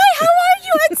hi. Hi, how are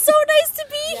you? It's so nice to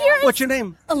be here. What's your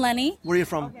name? Eleni. Where are you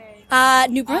from?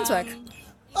 New Brunswick.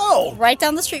 Oh. Right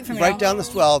down the street from you. Right down the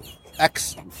street. Well,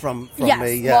 X from yes.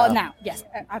 me. Well, now. Yes,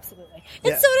 absolutely.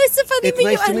 Yeah. It's so nice to finally meet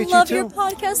nice you. To meet I love you your too.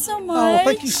 podcast so much. Oh,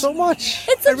 thank you so much.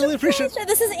 It's I really appreciate it.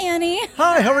 This is Annie.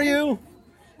 Hi, how are you?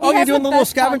 Oh, you're doing the little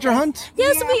scavenger hunt?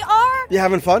 Yes, we are. You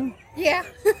having fun? Yeah.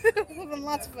 We're having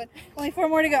lots of fun. Only 4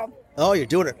 more to go. Oh, you're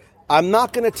doing it. I'm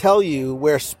not going to tell you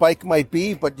where Spike might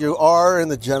be, but you are in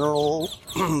the general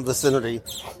vicinity.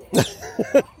 Can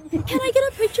I get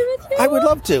a picture with you? I would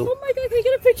love to. Oh my God, can I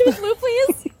get a picture with Lou,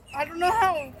 please? I don't know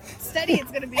how steady it's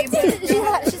going to be. She's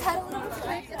had a little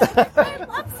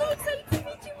I'm so excited to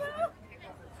meet you, Lou.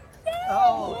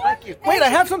 Oh, thank you. Wait, I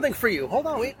have something for you. Hold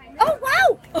on, wait. Oh,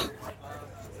 wow.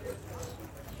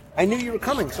 I knew you were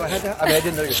coming, so I had to. I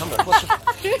didn't know you were coming.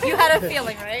 You had a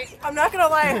feeling, right? I'm not going to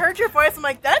lie. I heard your voice. I'm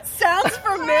like, that sounds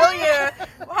familiar.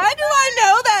 Why do I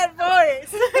know that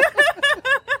voice?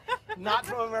 Not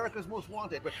from America's Most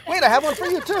Wanted. But wait, I have one for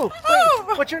you, too. Wait,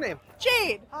 Oh. what's your name?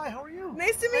 Jade. Hi, how are you?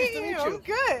 Nice to meet you. I'm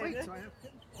good. Wait, so I have...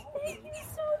 Thank you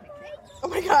so much. Oh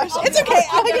my gosh. It's okay.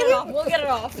 We'll get it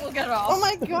off. We'll get it off. Oh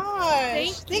my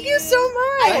gosh. Thank you so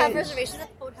much. I have reservations at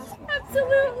the hotel.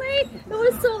 Absolutely. It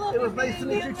was so lovely. It was nice to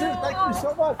meet you, too. Thank you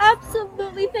so much.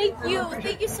 Absolutely. Thank you.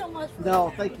 Thank you so much.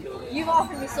 No, thank you. You've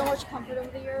offered me so much comfort over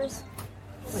the years.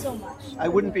 So much. I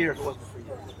wouldn't be here if it wasn't for you.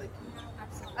 Thank you.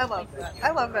 I love that.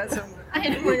 I love that so much. Oh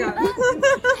my God.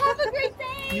 Have a great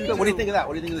day. What do you think of that?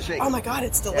 What do you think of the shake? Oh my God,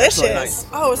 it's Yeah, delicious. it's really nice.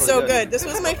 Oh, It's so really good. This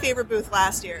was my favorite booth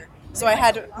last year, so I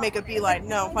had to make a beeline.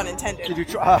 No pun intended. Did you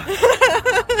try?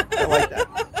 I like that.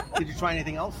 Did you try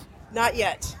anything else? Not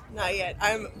yet.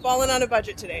 I'm balling on a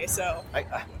budget today, so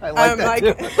I like that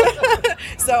too.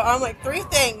 So I'm like 3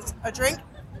 things: a drink,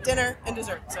 dinner, and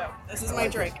dessert. So this is my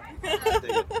drink.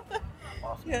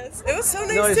 Awesome. Yes, it was so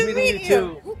nice to meeting meet you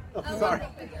too. Oh, sorry.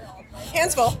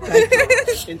 Hands full. Thank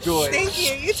you. Enjoy. Thank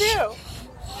you. You too.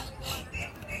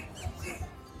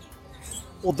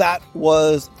 Well, that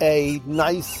was a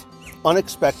nice,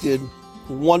 unexpected,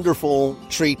 wonderful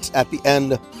treat at the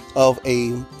end of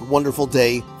a wonderful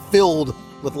day filled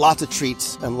with lots of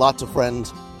treats and lots of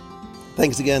friends.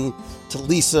 Thanks again to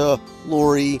Lisa,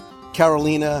 Lori,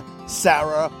 Carolina,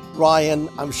 Sarah, Ryan.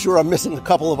 I'm sure I'm missing a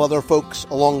couple of other folks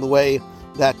along the way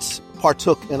that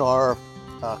partook in our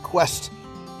quest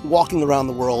walking around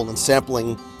the world and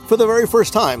sampling for the very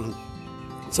first time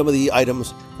some of the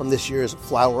items from this year's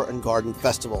Flower and Garden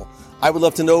Festival. I would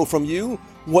love to know from you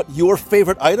what your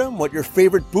favorite item, what your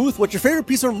favorite booth, what your favorite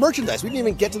piece of merchandise. We didn't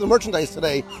even get to the merchandise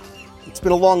today. It's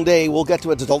been a long day. We'll get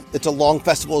to it. It's a long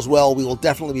festival as well. We will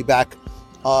definitely be back,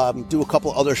 do a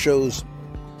couple other shows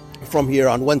from here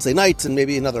on Wednesday nights and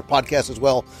maybe another podcast as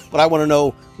well. But I want to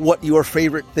know what your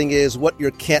favorite thing is, what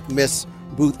your can't miss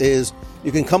booth is.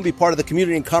 You can come be part of the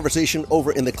community and conversation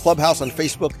over in the Clubhouse on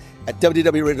Facebook at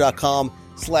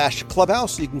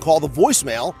wdwradio.com/clubhouse. You can call the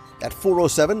voicemail at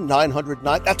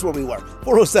 407-900-9. That's where we were.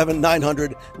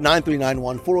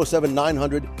 407-900-9391.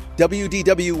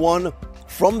 407-900-WDW1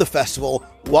 from the festival.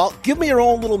 Well, give me your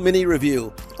own little mini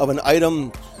review of an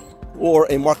item or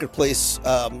a marketplace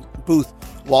booth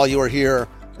while you are here.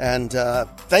 And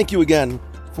thank you again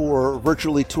for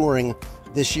virtually touring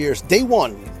this year's day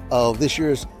one of this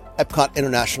year's Epcot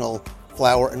International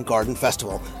Flower and Garden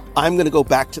Festival. I'm going to go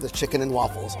back to the chicken and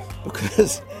waffles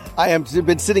because I have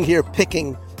been sitting here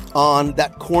picking on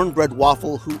that cornbread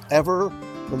waffle. Whoever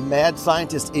the mad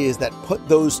scientist is that put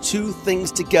those two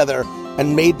things together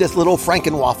and made this little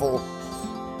Frankenwaffle.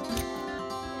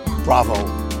 Bravo,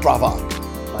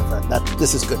 my friend.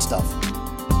 This is good stuff.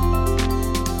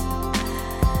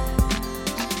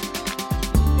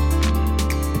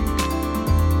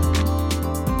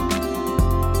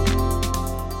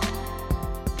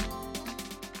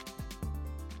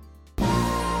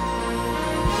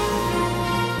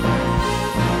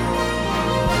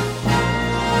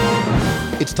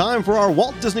 It's time for our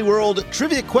Walt Disney World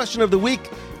Trivia Question of the Week,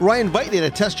 where I invite you to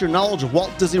test your knowledge of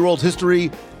Walt Disney World's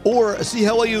history or see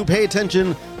how well you pay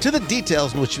attention to the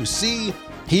details in which you see,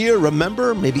 hear,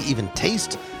 remember, maybe even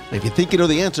taste. And if you think you know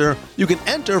the answer, you can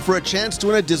enter for a chance to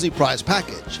win a Disney Prize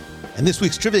package. And this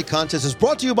week's trivia contest is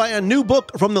brought to you by a new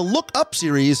book from the Look Up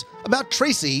series about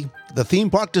Tracy, the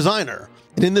theme park designer.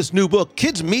 And in this new book,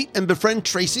 kids meet and befriend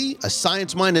Tracy, a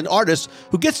science-minded artist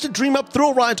who gets to dream up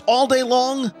thrill rides all day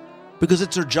long because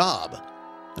it's her job.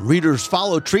 And readers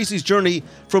follow Tracy's journey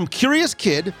from curious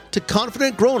kid to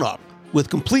confident grown-up with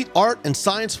complete art and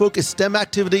science-focused STEM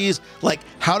activities like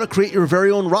how to create your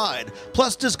very own ride.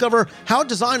 Plus, discover how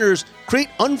designers create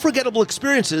unforgettable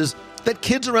experiences that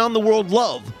kids around the world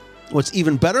love. What's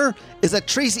even better is that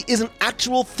Tracy is an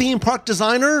actual theme park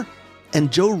designer,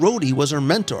 and Joe Rohde was her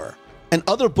mentor. And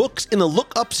other books in the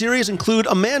Look Up series include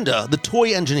Amanda, the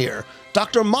toy engineer,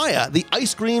 Dr. Maya, the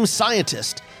ice cream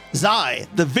scientist, Zai,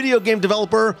 the video game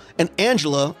developer, and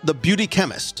Angela, the beauty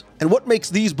chemist. And what makes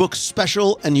these books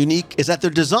special and unique is that they're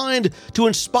designed to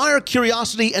inspire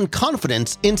curiosity and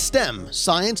confidence in STEM,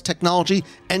 science, technology,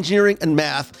 engineering, and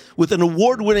math, with an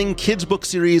award-winning kids book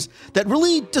series that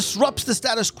really disrupts the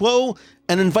status quo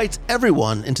and invites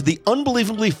everyone into the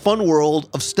unbelievably fun world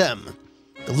of STEM.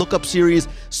 The Look Up series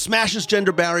smashes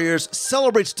gender barriers,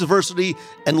 celebrates diversity,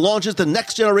 and launches the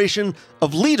next generation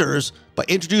of leaders by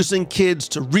introducing kids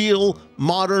to real,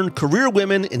 modern career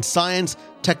women in science,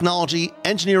 technology,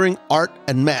 engineering, art,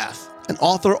 and math. And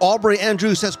author Aubrey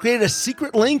Andrews has created a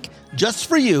secret link just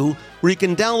for you where you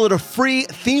can download a free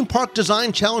theme park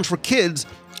design challenge for kids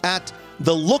at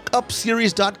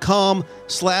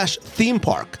thelookupseries.com/theme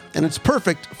park. And it's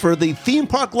perfect for the theme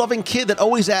park loving kid that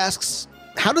always asks,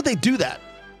 how did they do that?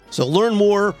 So learn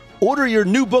more, order your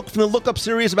new book from the Look Up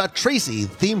series about Tracy,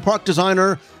 theme park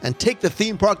designer, and take the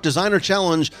Theme Park Designer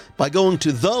Challenge by going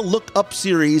to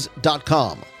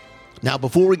thelookupseries.com. Now,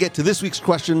 before we get to this week's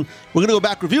question, we're going to go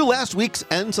back, review last week's,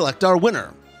 and select our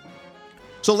winner.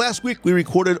 So last week, we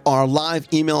recorded our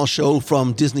live email show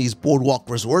from Disney's Boardwalk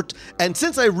Resort, and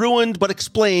since I ruined but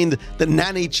explained the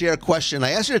nanny chair question,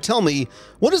 I asked you to tell me,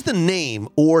 what is the name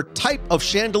or type of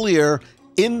chandelier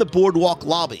in the Boardwalk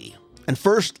lobby? And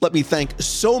first, let me thank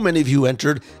so many of you who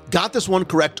entered, got this one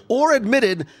correct, or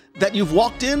admitted that you've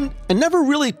walked in and never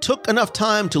really took enough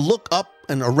time to look up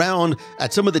and around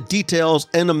at some of the details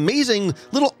and amazing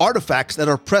little artifacts that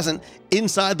are present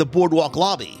inside the Boardwalk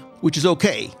lobby, which is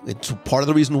okay. It's part of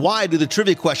the reason why I do the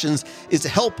trivia questions is to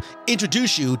help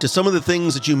introduce you to some of the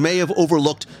things that you may have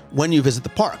overlooked when you visit the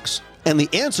parks. And the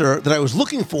answer that I was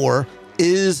looking for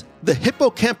is the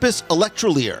Hippocampus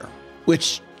electrolier,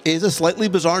 which is a slightly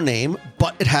bizarre name,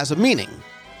 but it has a meaning.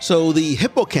 So the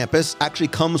hippocampus actually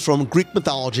comes from Greek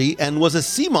mythology and was a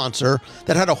sea monster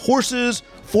that had a horse's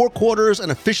forequarters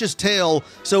and a fish's tail,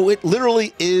 so it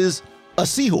literally is a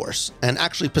seahorse. And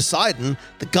actually Poseidon,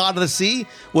 the god of the sea,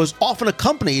 was often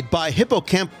accompanied by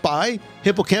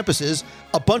hippocampuses,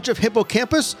 a bunch of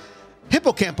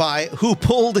hippocampi who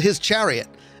pulled his chariot.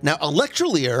 Now,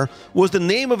 electrolier was the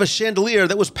name of a chandelier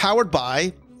that was powered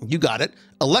by, you got it,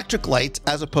 electric lights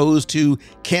as opposed to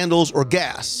candles or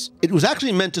gas. It was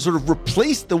actually meant to sort of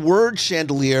replace the word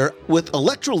chandelier with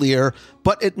electrolier,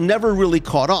 but it never really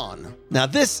caught on. Now,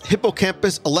 this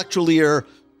hippocampus electrolier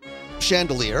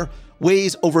chandelier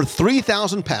weighs over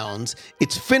 3,000 pounds.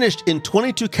 It's finished in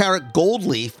 22 karat gold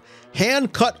leaf,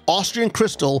 hand-cut Austrian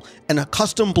crystal, and a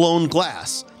custom-blown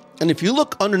glass. And if you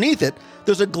look underneath it,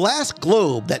 there's a glass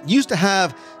globe that used to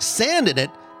have sand in it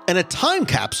and a time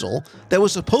capsule that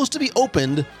was supposed to be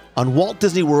opened on Walt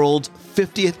Disney World's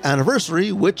 50th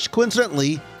anniversary, which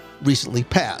coincidentally recently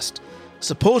passed.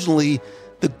 Supposedly,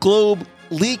 the globe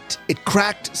leaked, it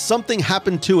cracked, something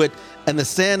happened to it, and the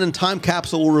sand and time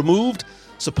capsule were removed,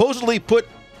 supposedly put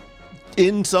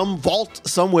in some vault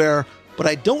somewhere, but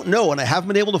I don't know, and I haven't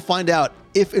been able to find out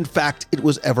if in fact it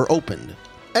was ever opened.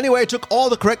 Anyway, I took all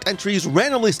the correct entries,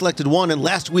 randomly selected one, and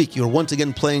last week you were once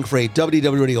again playing for a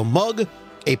WDW Radio mug,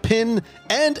 a pin,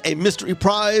 and a mystery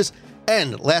prize.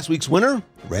 And last week's winner,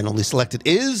 randomly selected,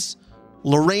 is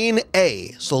Lorraine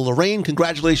A. So Lorraine,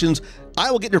 congratulations.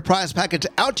 I will get your prize package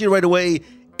out to you right away.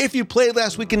 If you played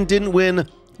last week and didn't win,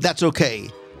 that's okay,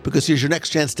 because here's your next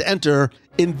chance to enter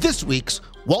in this week's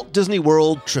Walt Disney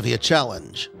World Trivia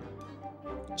Challenge.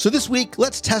 So this week,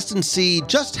 let's test and see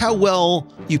just how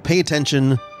well you pay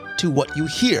attention to what you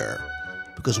hear.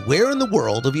 Because where in the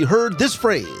world have you heard this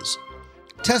phrase?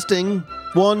 Testing,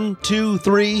 1, 2,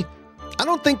 3. I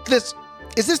don't think this...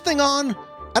 Is this thing on?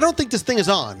 I don't think this thing is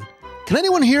on. Can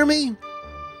anyone hear me?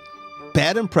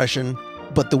 Bad impression,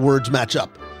 but the words match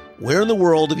up. Where in the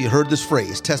world have you heard this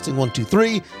phrase? Testing, 1, 2,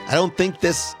 3. I don't think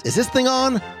this... Is this thing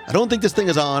on? I don't think this thing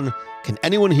is on. Can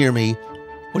anyone hear me?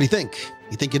 What do you think?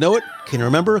 You think you know it? Can you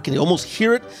remember? Can you almost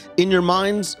hear it in your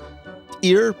mind's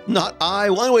ear? Not eye.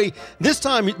 Well, anyway, this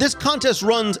contest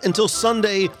runs until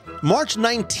Sunday, March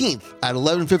 19th at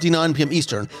 11:59 p.m.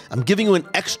 Eastern. I'm giving you an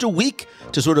extra week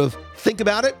to sort of think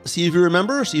about it, see if you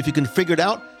remember, see if you can figure it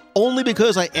out, only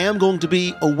because I am going to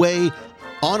be away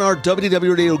on our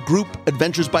WDW Radio Group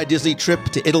Adventures by Disney trip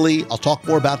to Italy. I'll talk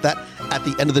more about that at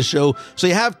the end of the show. So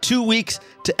you have 2 weeks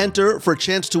to enter for a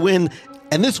chance to win.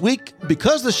 And this week,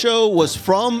 because the show was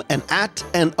from and at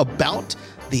and about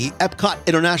the Epcot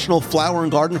International Flower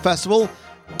and Garden Festival,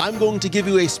 I'm going to give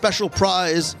you a special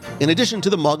prize, in addition to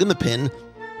the mug and the pin,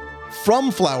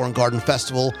 from Flower and Garden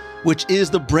Festival, which is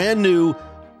the brand new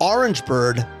Orange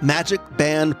Bird Magic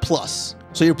Band Plus.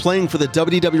 So you're playing for the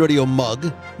WDW Radio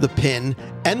mug, the pin,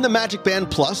 and the Magic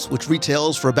Band Plus, which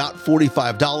retails for about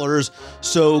 $45.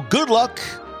 So good luck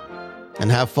and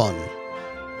have fun.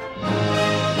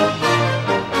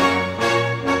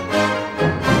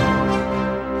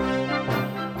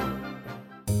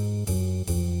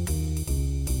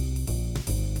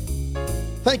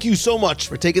 Thank you so much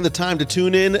for taking the time to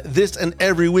tune in this and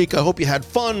every week. I hope you had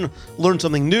fun, learned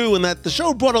something new, and that the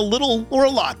show brought a little or a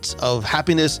lot of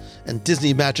happiness and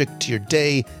Disney magic to your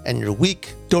day and your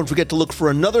week. Don't forget to look for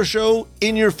another show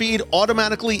in your feed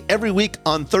automatically every week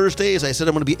on Thursdays. I said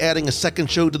I'm going to be adding a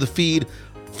second show to the feed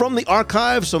from the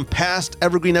archive, some past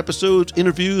evergreen episodes,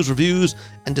 interviews, reviews,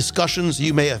 and discussions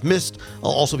you may have missed.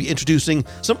 I'll also be introducing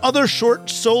some other short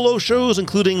solo shows,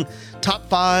 including top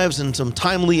fives and some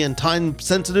timely and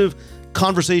time-sensitive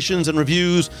conversations and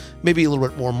reviews, maybe a little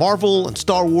bit more Marvel and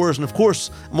Star Wars, and of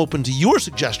course, I'm open to your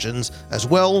suggestions as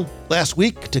well. Last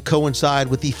week, to coincide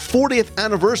with the 40th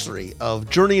anniversary of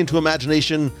Journey into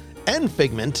Imagination and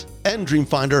Figment and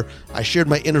Dreamfinder, I shared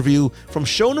my interview from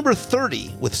show number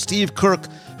 30 with Steve Kirk,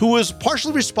 who was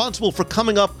partially responsible for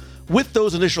coming up with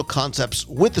those initial concepts,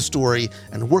 with the story,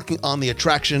 and working on the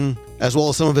attraction, as well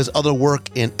as some of his other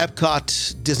work in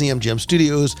Epcot, Disney MGM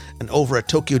Studios, and over at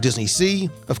Tokyo Disney Sea.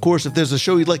 Of course, if there's a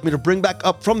show you'd like me to bring back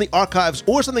up from the archives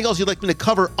or something else you'd like me to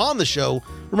cover on the show,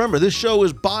 remember, this show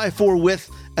is by, for, with,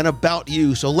 and about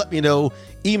you, so let me know.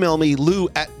 Email me,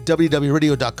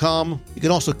 lou@wdwradio.com. You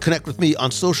can also connect with me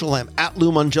on social. I'm at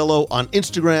Lou Mongello on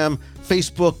Instagram,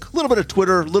 Facebook, a little bit of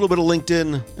Twitter, a little bit of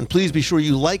LinkedIn. And please be sure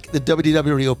you like the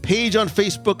WDW Radio page on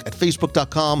Facebook at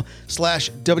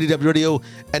facebook.com/WDW Radio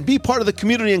and be part of the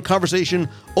community and conversation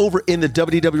over in the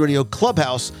WDW Radio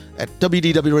Clubhouse at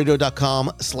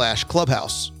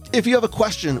wdwradio.com/clubhouse. If you have a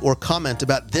question or comment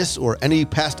about this or any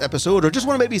past episode, or just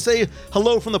want to maybe say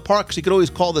hello from the parks, you can always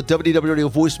call the WDW Radio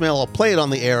voicemail. I'll play it on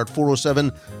the air at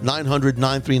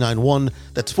 407-900-9391.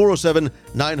 That's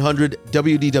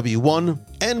 407-900-WDW1.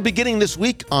 And beginning this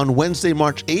week on Wednesday,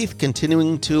 March 8th,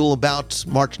 continuing till about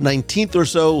March 19th or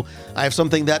so, I have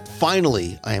something that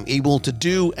finally I am able to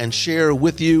do and share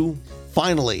with you.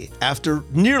 Finally, after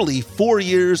nearly 4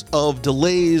 years of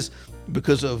delays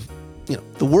because of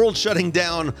the world shutting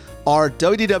down, our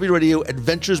WDW Radio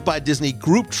Adventures by Disney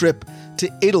group trip to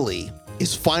Italy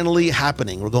is finally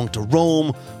happening. We're going to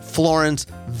Rome, Florence,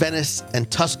 Venice, and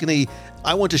Tuscany.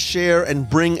 I want to share and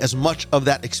bring as much of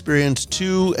that experience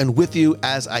to and with you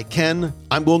as I can.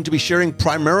 I'm going to be sharing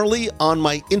primarily on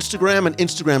my Instagram and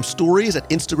Instagram stories at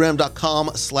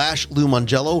instagram.com/Lou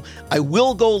Mongello. I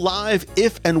will go live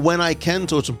if and when I can,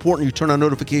 so it's important you turn on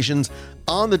notifications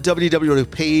on the WDW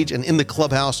page and in the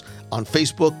clubhouse on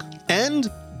Facebook. And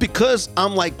because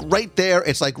I'm like right there,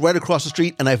 it's like right across the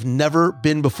street, and I've never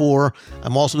been before,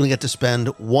 I'm also going to get to spend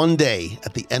one day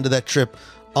at the end of that trip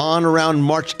on around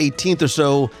March 18th or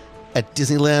so at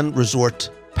Disneyland Resort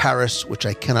Paris, which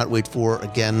I cannot wait for.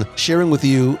 Again, sharing with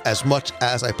you as much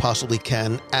as I possibly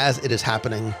can as it is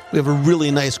happening. We have a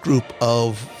really nice group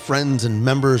of friends and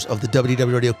members of the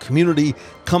WDW Radio community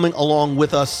coming along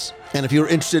with us. And if you're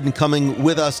interested in coming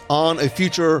with us on a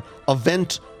future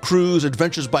event, cruise,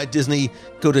 Adventures by Disney,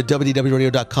 go to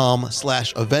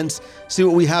www.radio.com/events. See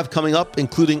what we have coming up,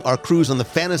 including our cruise on the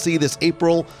Fantasy this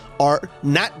April, our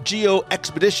Nat Geo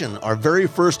expedition, our very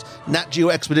first Nat Geo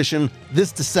expedition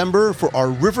this December for our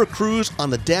river cruise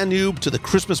on the Danube to the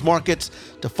Christmas markets.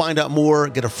 To find out more,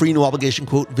 get a free no obligation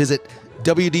quote, visit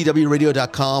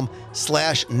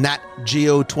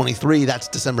wdwradio.com/NatGeo23. That's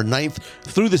December 9th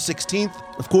through the 16th.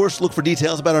 Of course, look for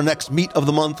details about our next Meet of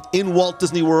the Month in Walt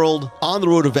Disney World, on the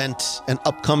road event, and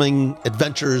upcoming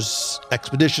adventures,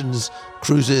 expeditions,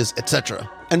 cruises, etc.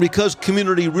 And because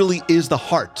community really is the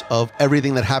heart of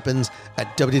everything that happens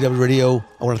at WDW Radio,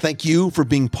 I want to thank you for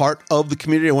being part of the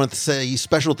community. I want to say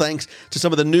special thanks to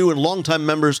some of the new and longtime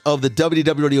members of the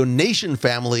WDW Radio Nation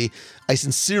family. I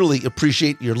sincerely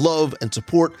appreciate your love and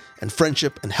support and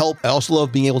friendship and help. I also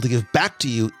love being able to give back to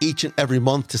you each and every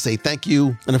month to say thank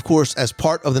you. And of course, as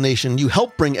part of the Nation, you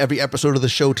help bring every episode of the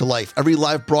show to life, every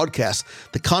live broadcast.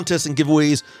 The contests and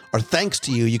giveaways are thanks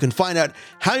to you. You can find out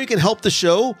how you can help the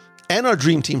show and our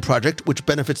Dream Team project, which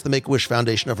benefits the Make-A-Wish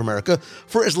Foundation of America,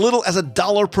 for as little as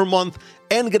 $1 per month,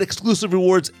 and get exclusive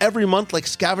rewards every month like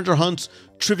scavenger hunts,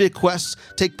 trivia quests,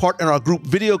 take part in our group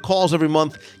video calls every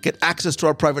month, get access to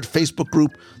our private Facebook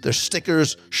group, there's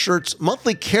stickers, shirts,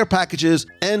 monthly care packages,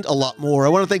 and a lot more. I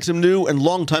want to thank some new and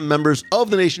longtime members of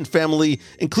the Nation family,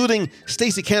 including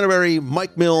Stacey Canterbury,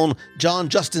 Mike Milne, John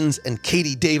Justins, and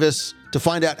Katie Davis. To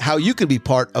find out how you can be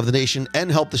part of the Nation and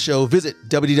help the show, visit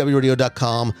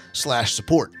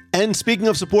wdwradio.com/support. And speaking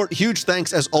of support, huge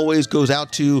thanks as always goes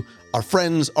out to our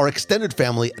friends, our extended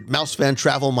family at Mouse Fan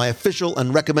Travel, my official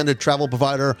and recommended travel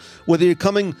provider. Whether you're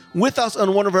coming with us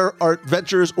on one of our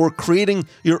adventures or creating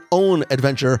your own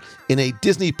adventure in a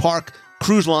Disney park,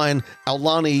 cruise line,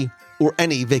 Aulani, or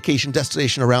any vacation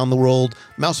destination around the world,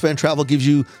 Mouse Fan Travel gives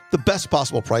you the best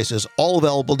possible prices, all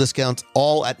available discounts,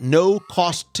 all at no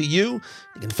cost to you.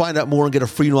 You can find out more and get a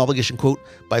free no obligation quote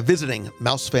by visiting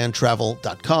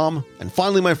mousefantravel.com. And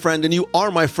finally, my friend, and you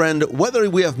are my friend, whether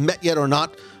we have met yet or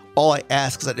not, all I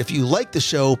ask is that if you like the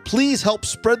show, please help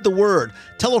spread the word.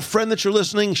 Tell a friend that you're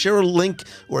listening, share a link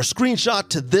or a screenshot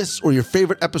to this or your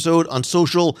favorite episode on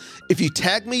social. If you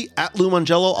tag me at Lou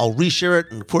Mongello, I'll reshare it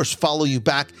and, of course, follow you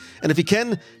back. And if you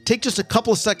can, take just a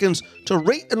couple of seconds to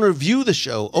rate and review the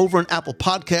show over in Apple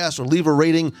Podcasts or leave a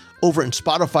rating over in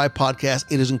Spotify Podcasts.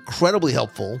 It is incredibly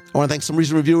helpful. I want to thank some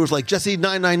recent reviewers like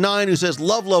Jesse999, who says,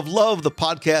 love, love, love the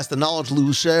podcast. The knowledge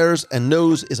Lou shares and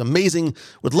knows is amazing.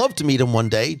 Would love to meet him one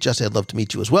day. Jesse, I'd love to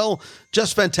meet you as well.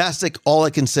 Just fantastic. All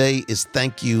I can say is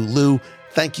thank you, Lou.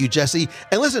 Thank you, Jesse.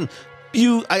 And listen,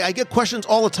 I get questions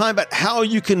all the time about how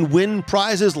you can win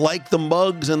prizes like the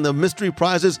mugs and the mystery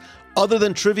prizes other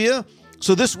than trivia.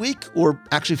 So this week, or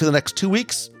actually for the next 2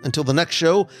 weeks until the next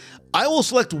show, I will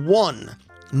select one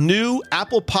new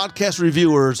Apple Podcast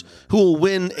reviewers who will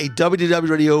win a WDW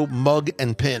Radio mug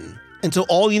and pin. And so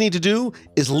all you need to do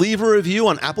is leave a review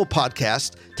on Apple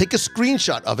Podcasts, take a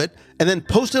screenshot of it, and then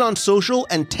post it on social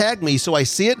and tag me so I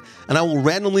see it, and I will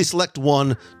randomly select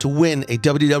one to win a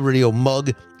WDW Radio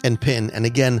mug and pin. And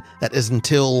again, that is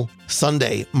until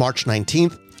Sunday, March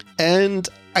 19th. And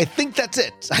I think that's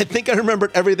it. I think I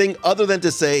remembered everything other than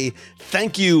to say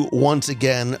thank you once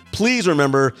again. Please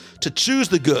remember to choose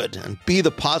the good and be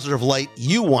the positive light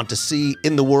you want to see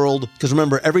in the world. Because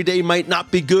remember, every day might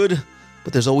not be good,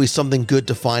 but there's always something good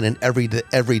to find in every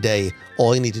day.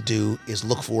 All you need to do is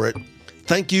look for it.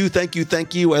 Thank you, thank you,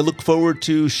 thank you. I look forward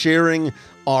to sharing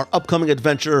our upcoming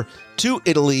adventure to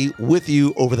Italy with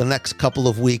you over the next couple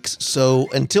of weeks. So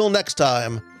until next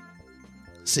time,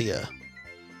 see ya.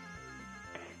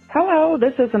 Hello,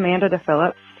 this is Amanda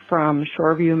DePhillips from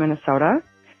Shoreview, Minnesota.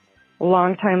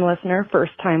 Longtime listener,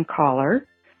 first-time caller.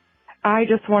 I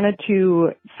just wanted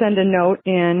to send a note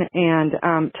in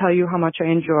and tell you how much I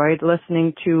enjoyed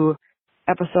listening to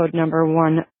episode number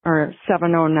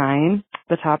 709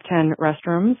 the top 10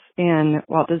 restrooms in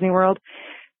Walt Disney World.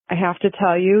 I have to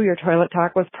tell you, your toilet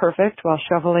talk was perfect while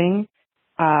shoveling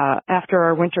after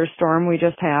our winter storm we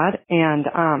just had. And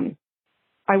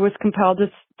I was compelled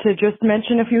to just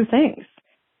mention a few things.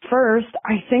 First,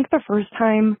 I think the first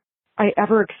time I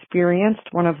ever experienced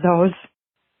one of those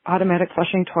automatic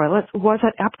flushing toilets was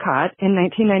at Epcot in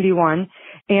 1991,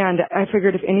 and I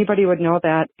figured if anybody would know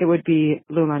that, it would be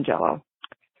Lou Mangello.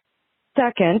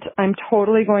 Second, I'm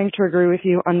totally going to agree with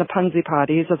you on the punsy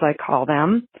potties, as I call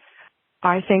them.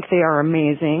 I think they are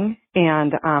amazing,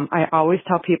 and I always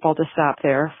tell people to stop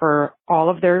there for all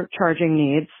of their charging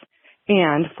needs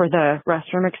and for the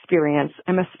restroom experience.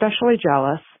 I'm especially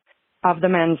jealous of the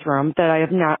men's room that I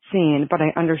have not seen, but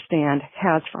I understand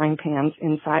has frying pans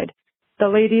inside. The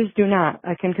ladies do not.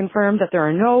 I can confirm that there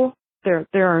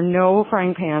are no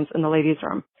frying pans in the ladies'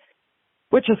 room,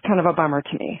 which is kind of a bummer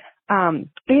to me.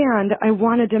 And I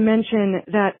wanted to mention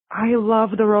that I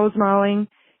love the Rosemalling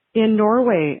in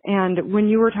Norway. And when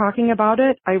you were talking about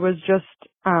it, I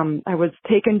was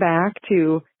taken back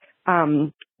to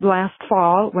last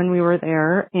fall when we were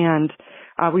there, and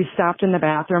we stopped in the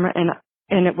bathroom,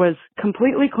 and it was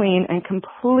completely clean and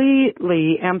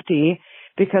completely empty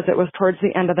because it was towards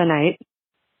the end of the night.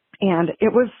 And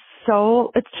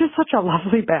it's just such a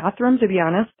lovely bathroom, to be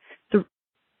honest.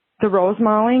 The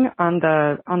Rosemalling on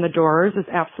the doors is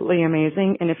absolutely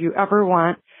amazing. And if you ever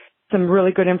want some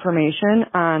really good information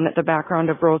on the background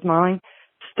of Rosemalling,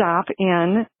 stop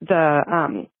in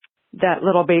that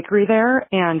little bakery there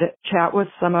and chat with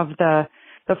some of the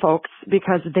folks,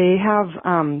 because they have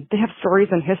stories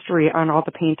and history on all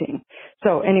the painting.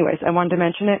 So anyways, I wanted to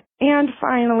mention it. And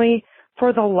finally,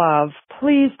 for the love,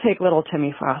 please take little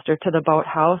Timmy Foster to the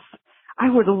boathouse. I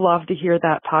would love to hear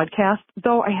that podcast,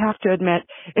 though I have to admit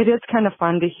it is kind of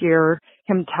fun to hear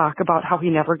him talk about how he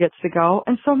never gets to go.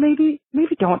 And so maybe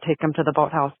don't take him to the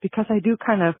boathouse, because I do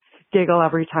kind of giggle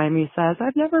every time he says,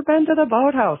 I've never been to the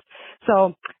boathouse.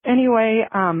 So anyway,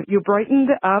 you brightened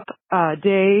up a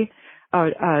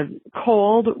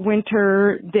cold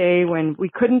winter day when we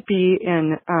couldn't be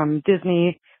in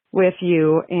Disney with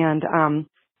you, and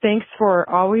thanks for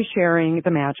always sharing the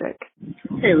magic.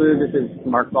 Hey Lou, this is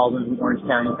Mark Baldwin from Orange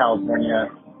County, California.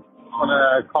 On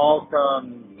a call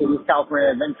from East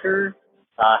California Adventure,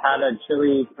 had a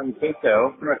chili con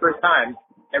queso for my first time.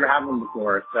 Never had one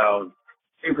before, so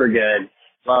super good.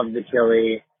 Love the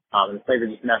chili. The flavor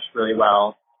just meshed really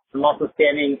well. I'm also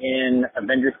standing in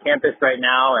Avengers Campus right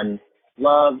now and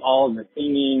love all of the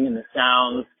singing and the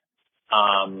sounds.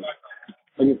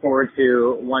 Looking forward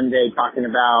to one day talking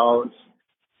about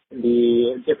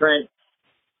the different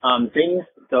things,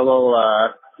 the little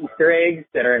Easter eggs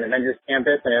that are in Avengers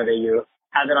Campus. I know that you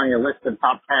have it on your list of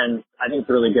top 10. I think it's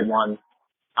a really good one.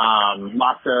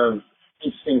 Lots of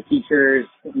interesting features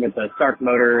with the Stark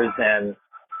motors and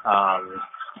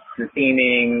the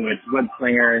theming with web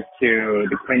slingers to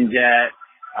the Quinjet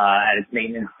at its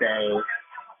maintenance bay.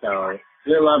 So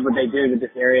really love what they did with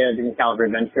this area of Disney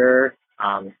California Adventure.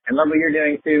 And love what you're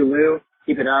doing too, Lou.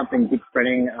 Keep it up and keep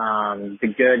spreading the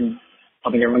good,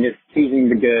 helping everyone just choosing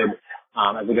the good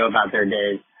as they go about their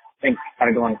days. Thanks. Have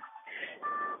a good one.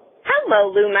 Hello,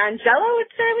 Lou Mangello.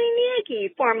 It's Darlene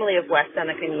Nagy, formerly of West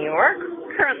Seneca, New York,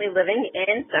 currently living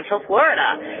in Central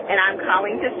Florida. And I'm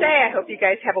calling to say I hope you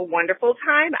guys have a wonderful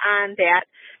time on that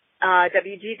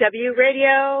WDW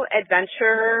Radio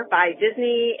Adventure by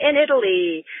Disney in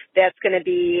Italy. That's going to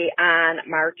be on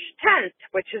March 10th,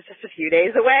 which is just a few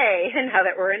days away, and now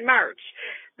that we're in March.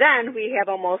 Then we have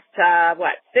almost, 6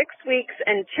 weeks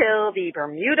until the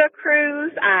Bermuda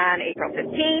cruise on April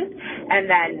 15th, and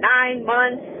then 9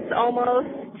 months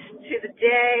almost to the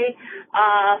day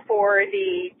for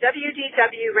the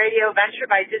WDW Radio Adventure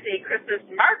by Disney Christmas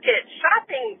Market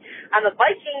shopping on the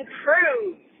Viking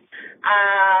cruise.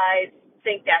 I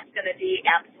think that's going to be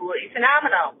absolutely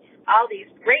phenomenal. All these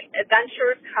great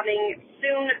adventures coming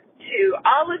soon to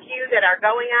all of you that are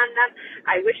going on them.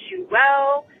 I wish you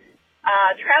well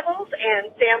travels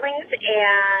and sailings,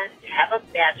 and have a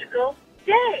magical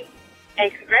day.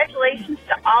 And congratulations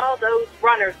to all those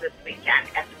runners this weekend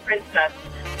at the Princess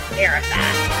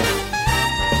Marathon.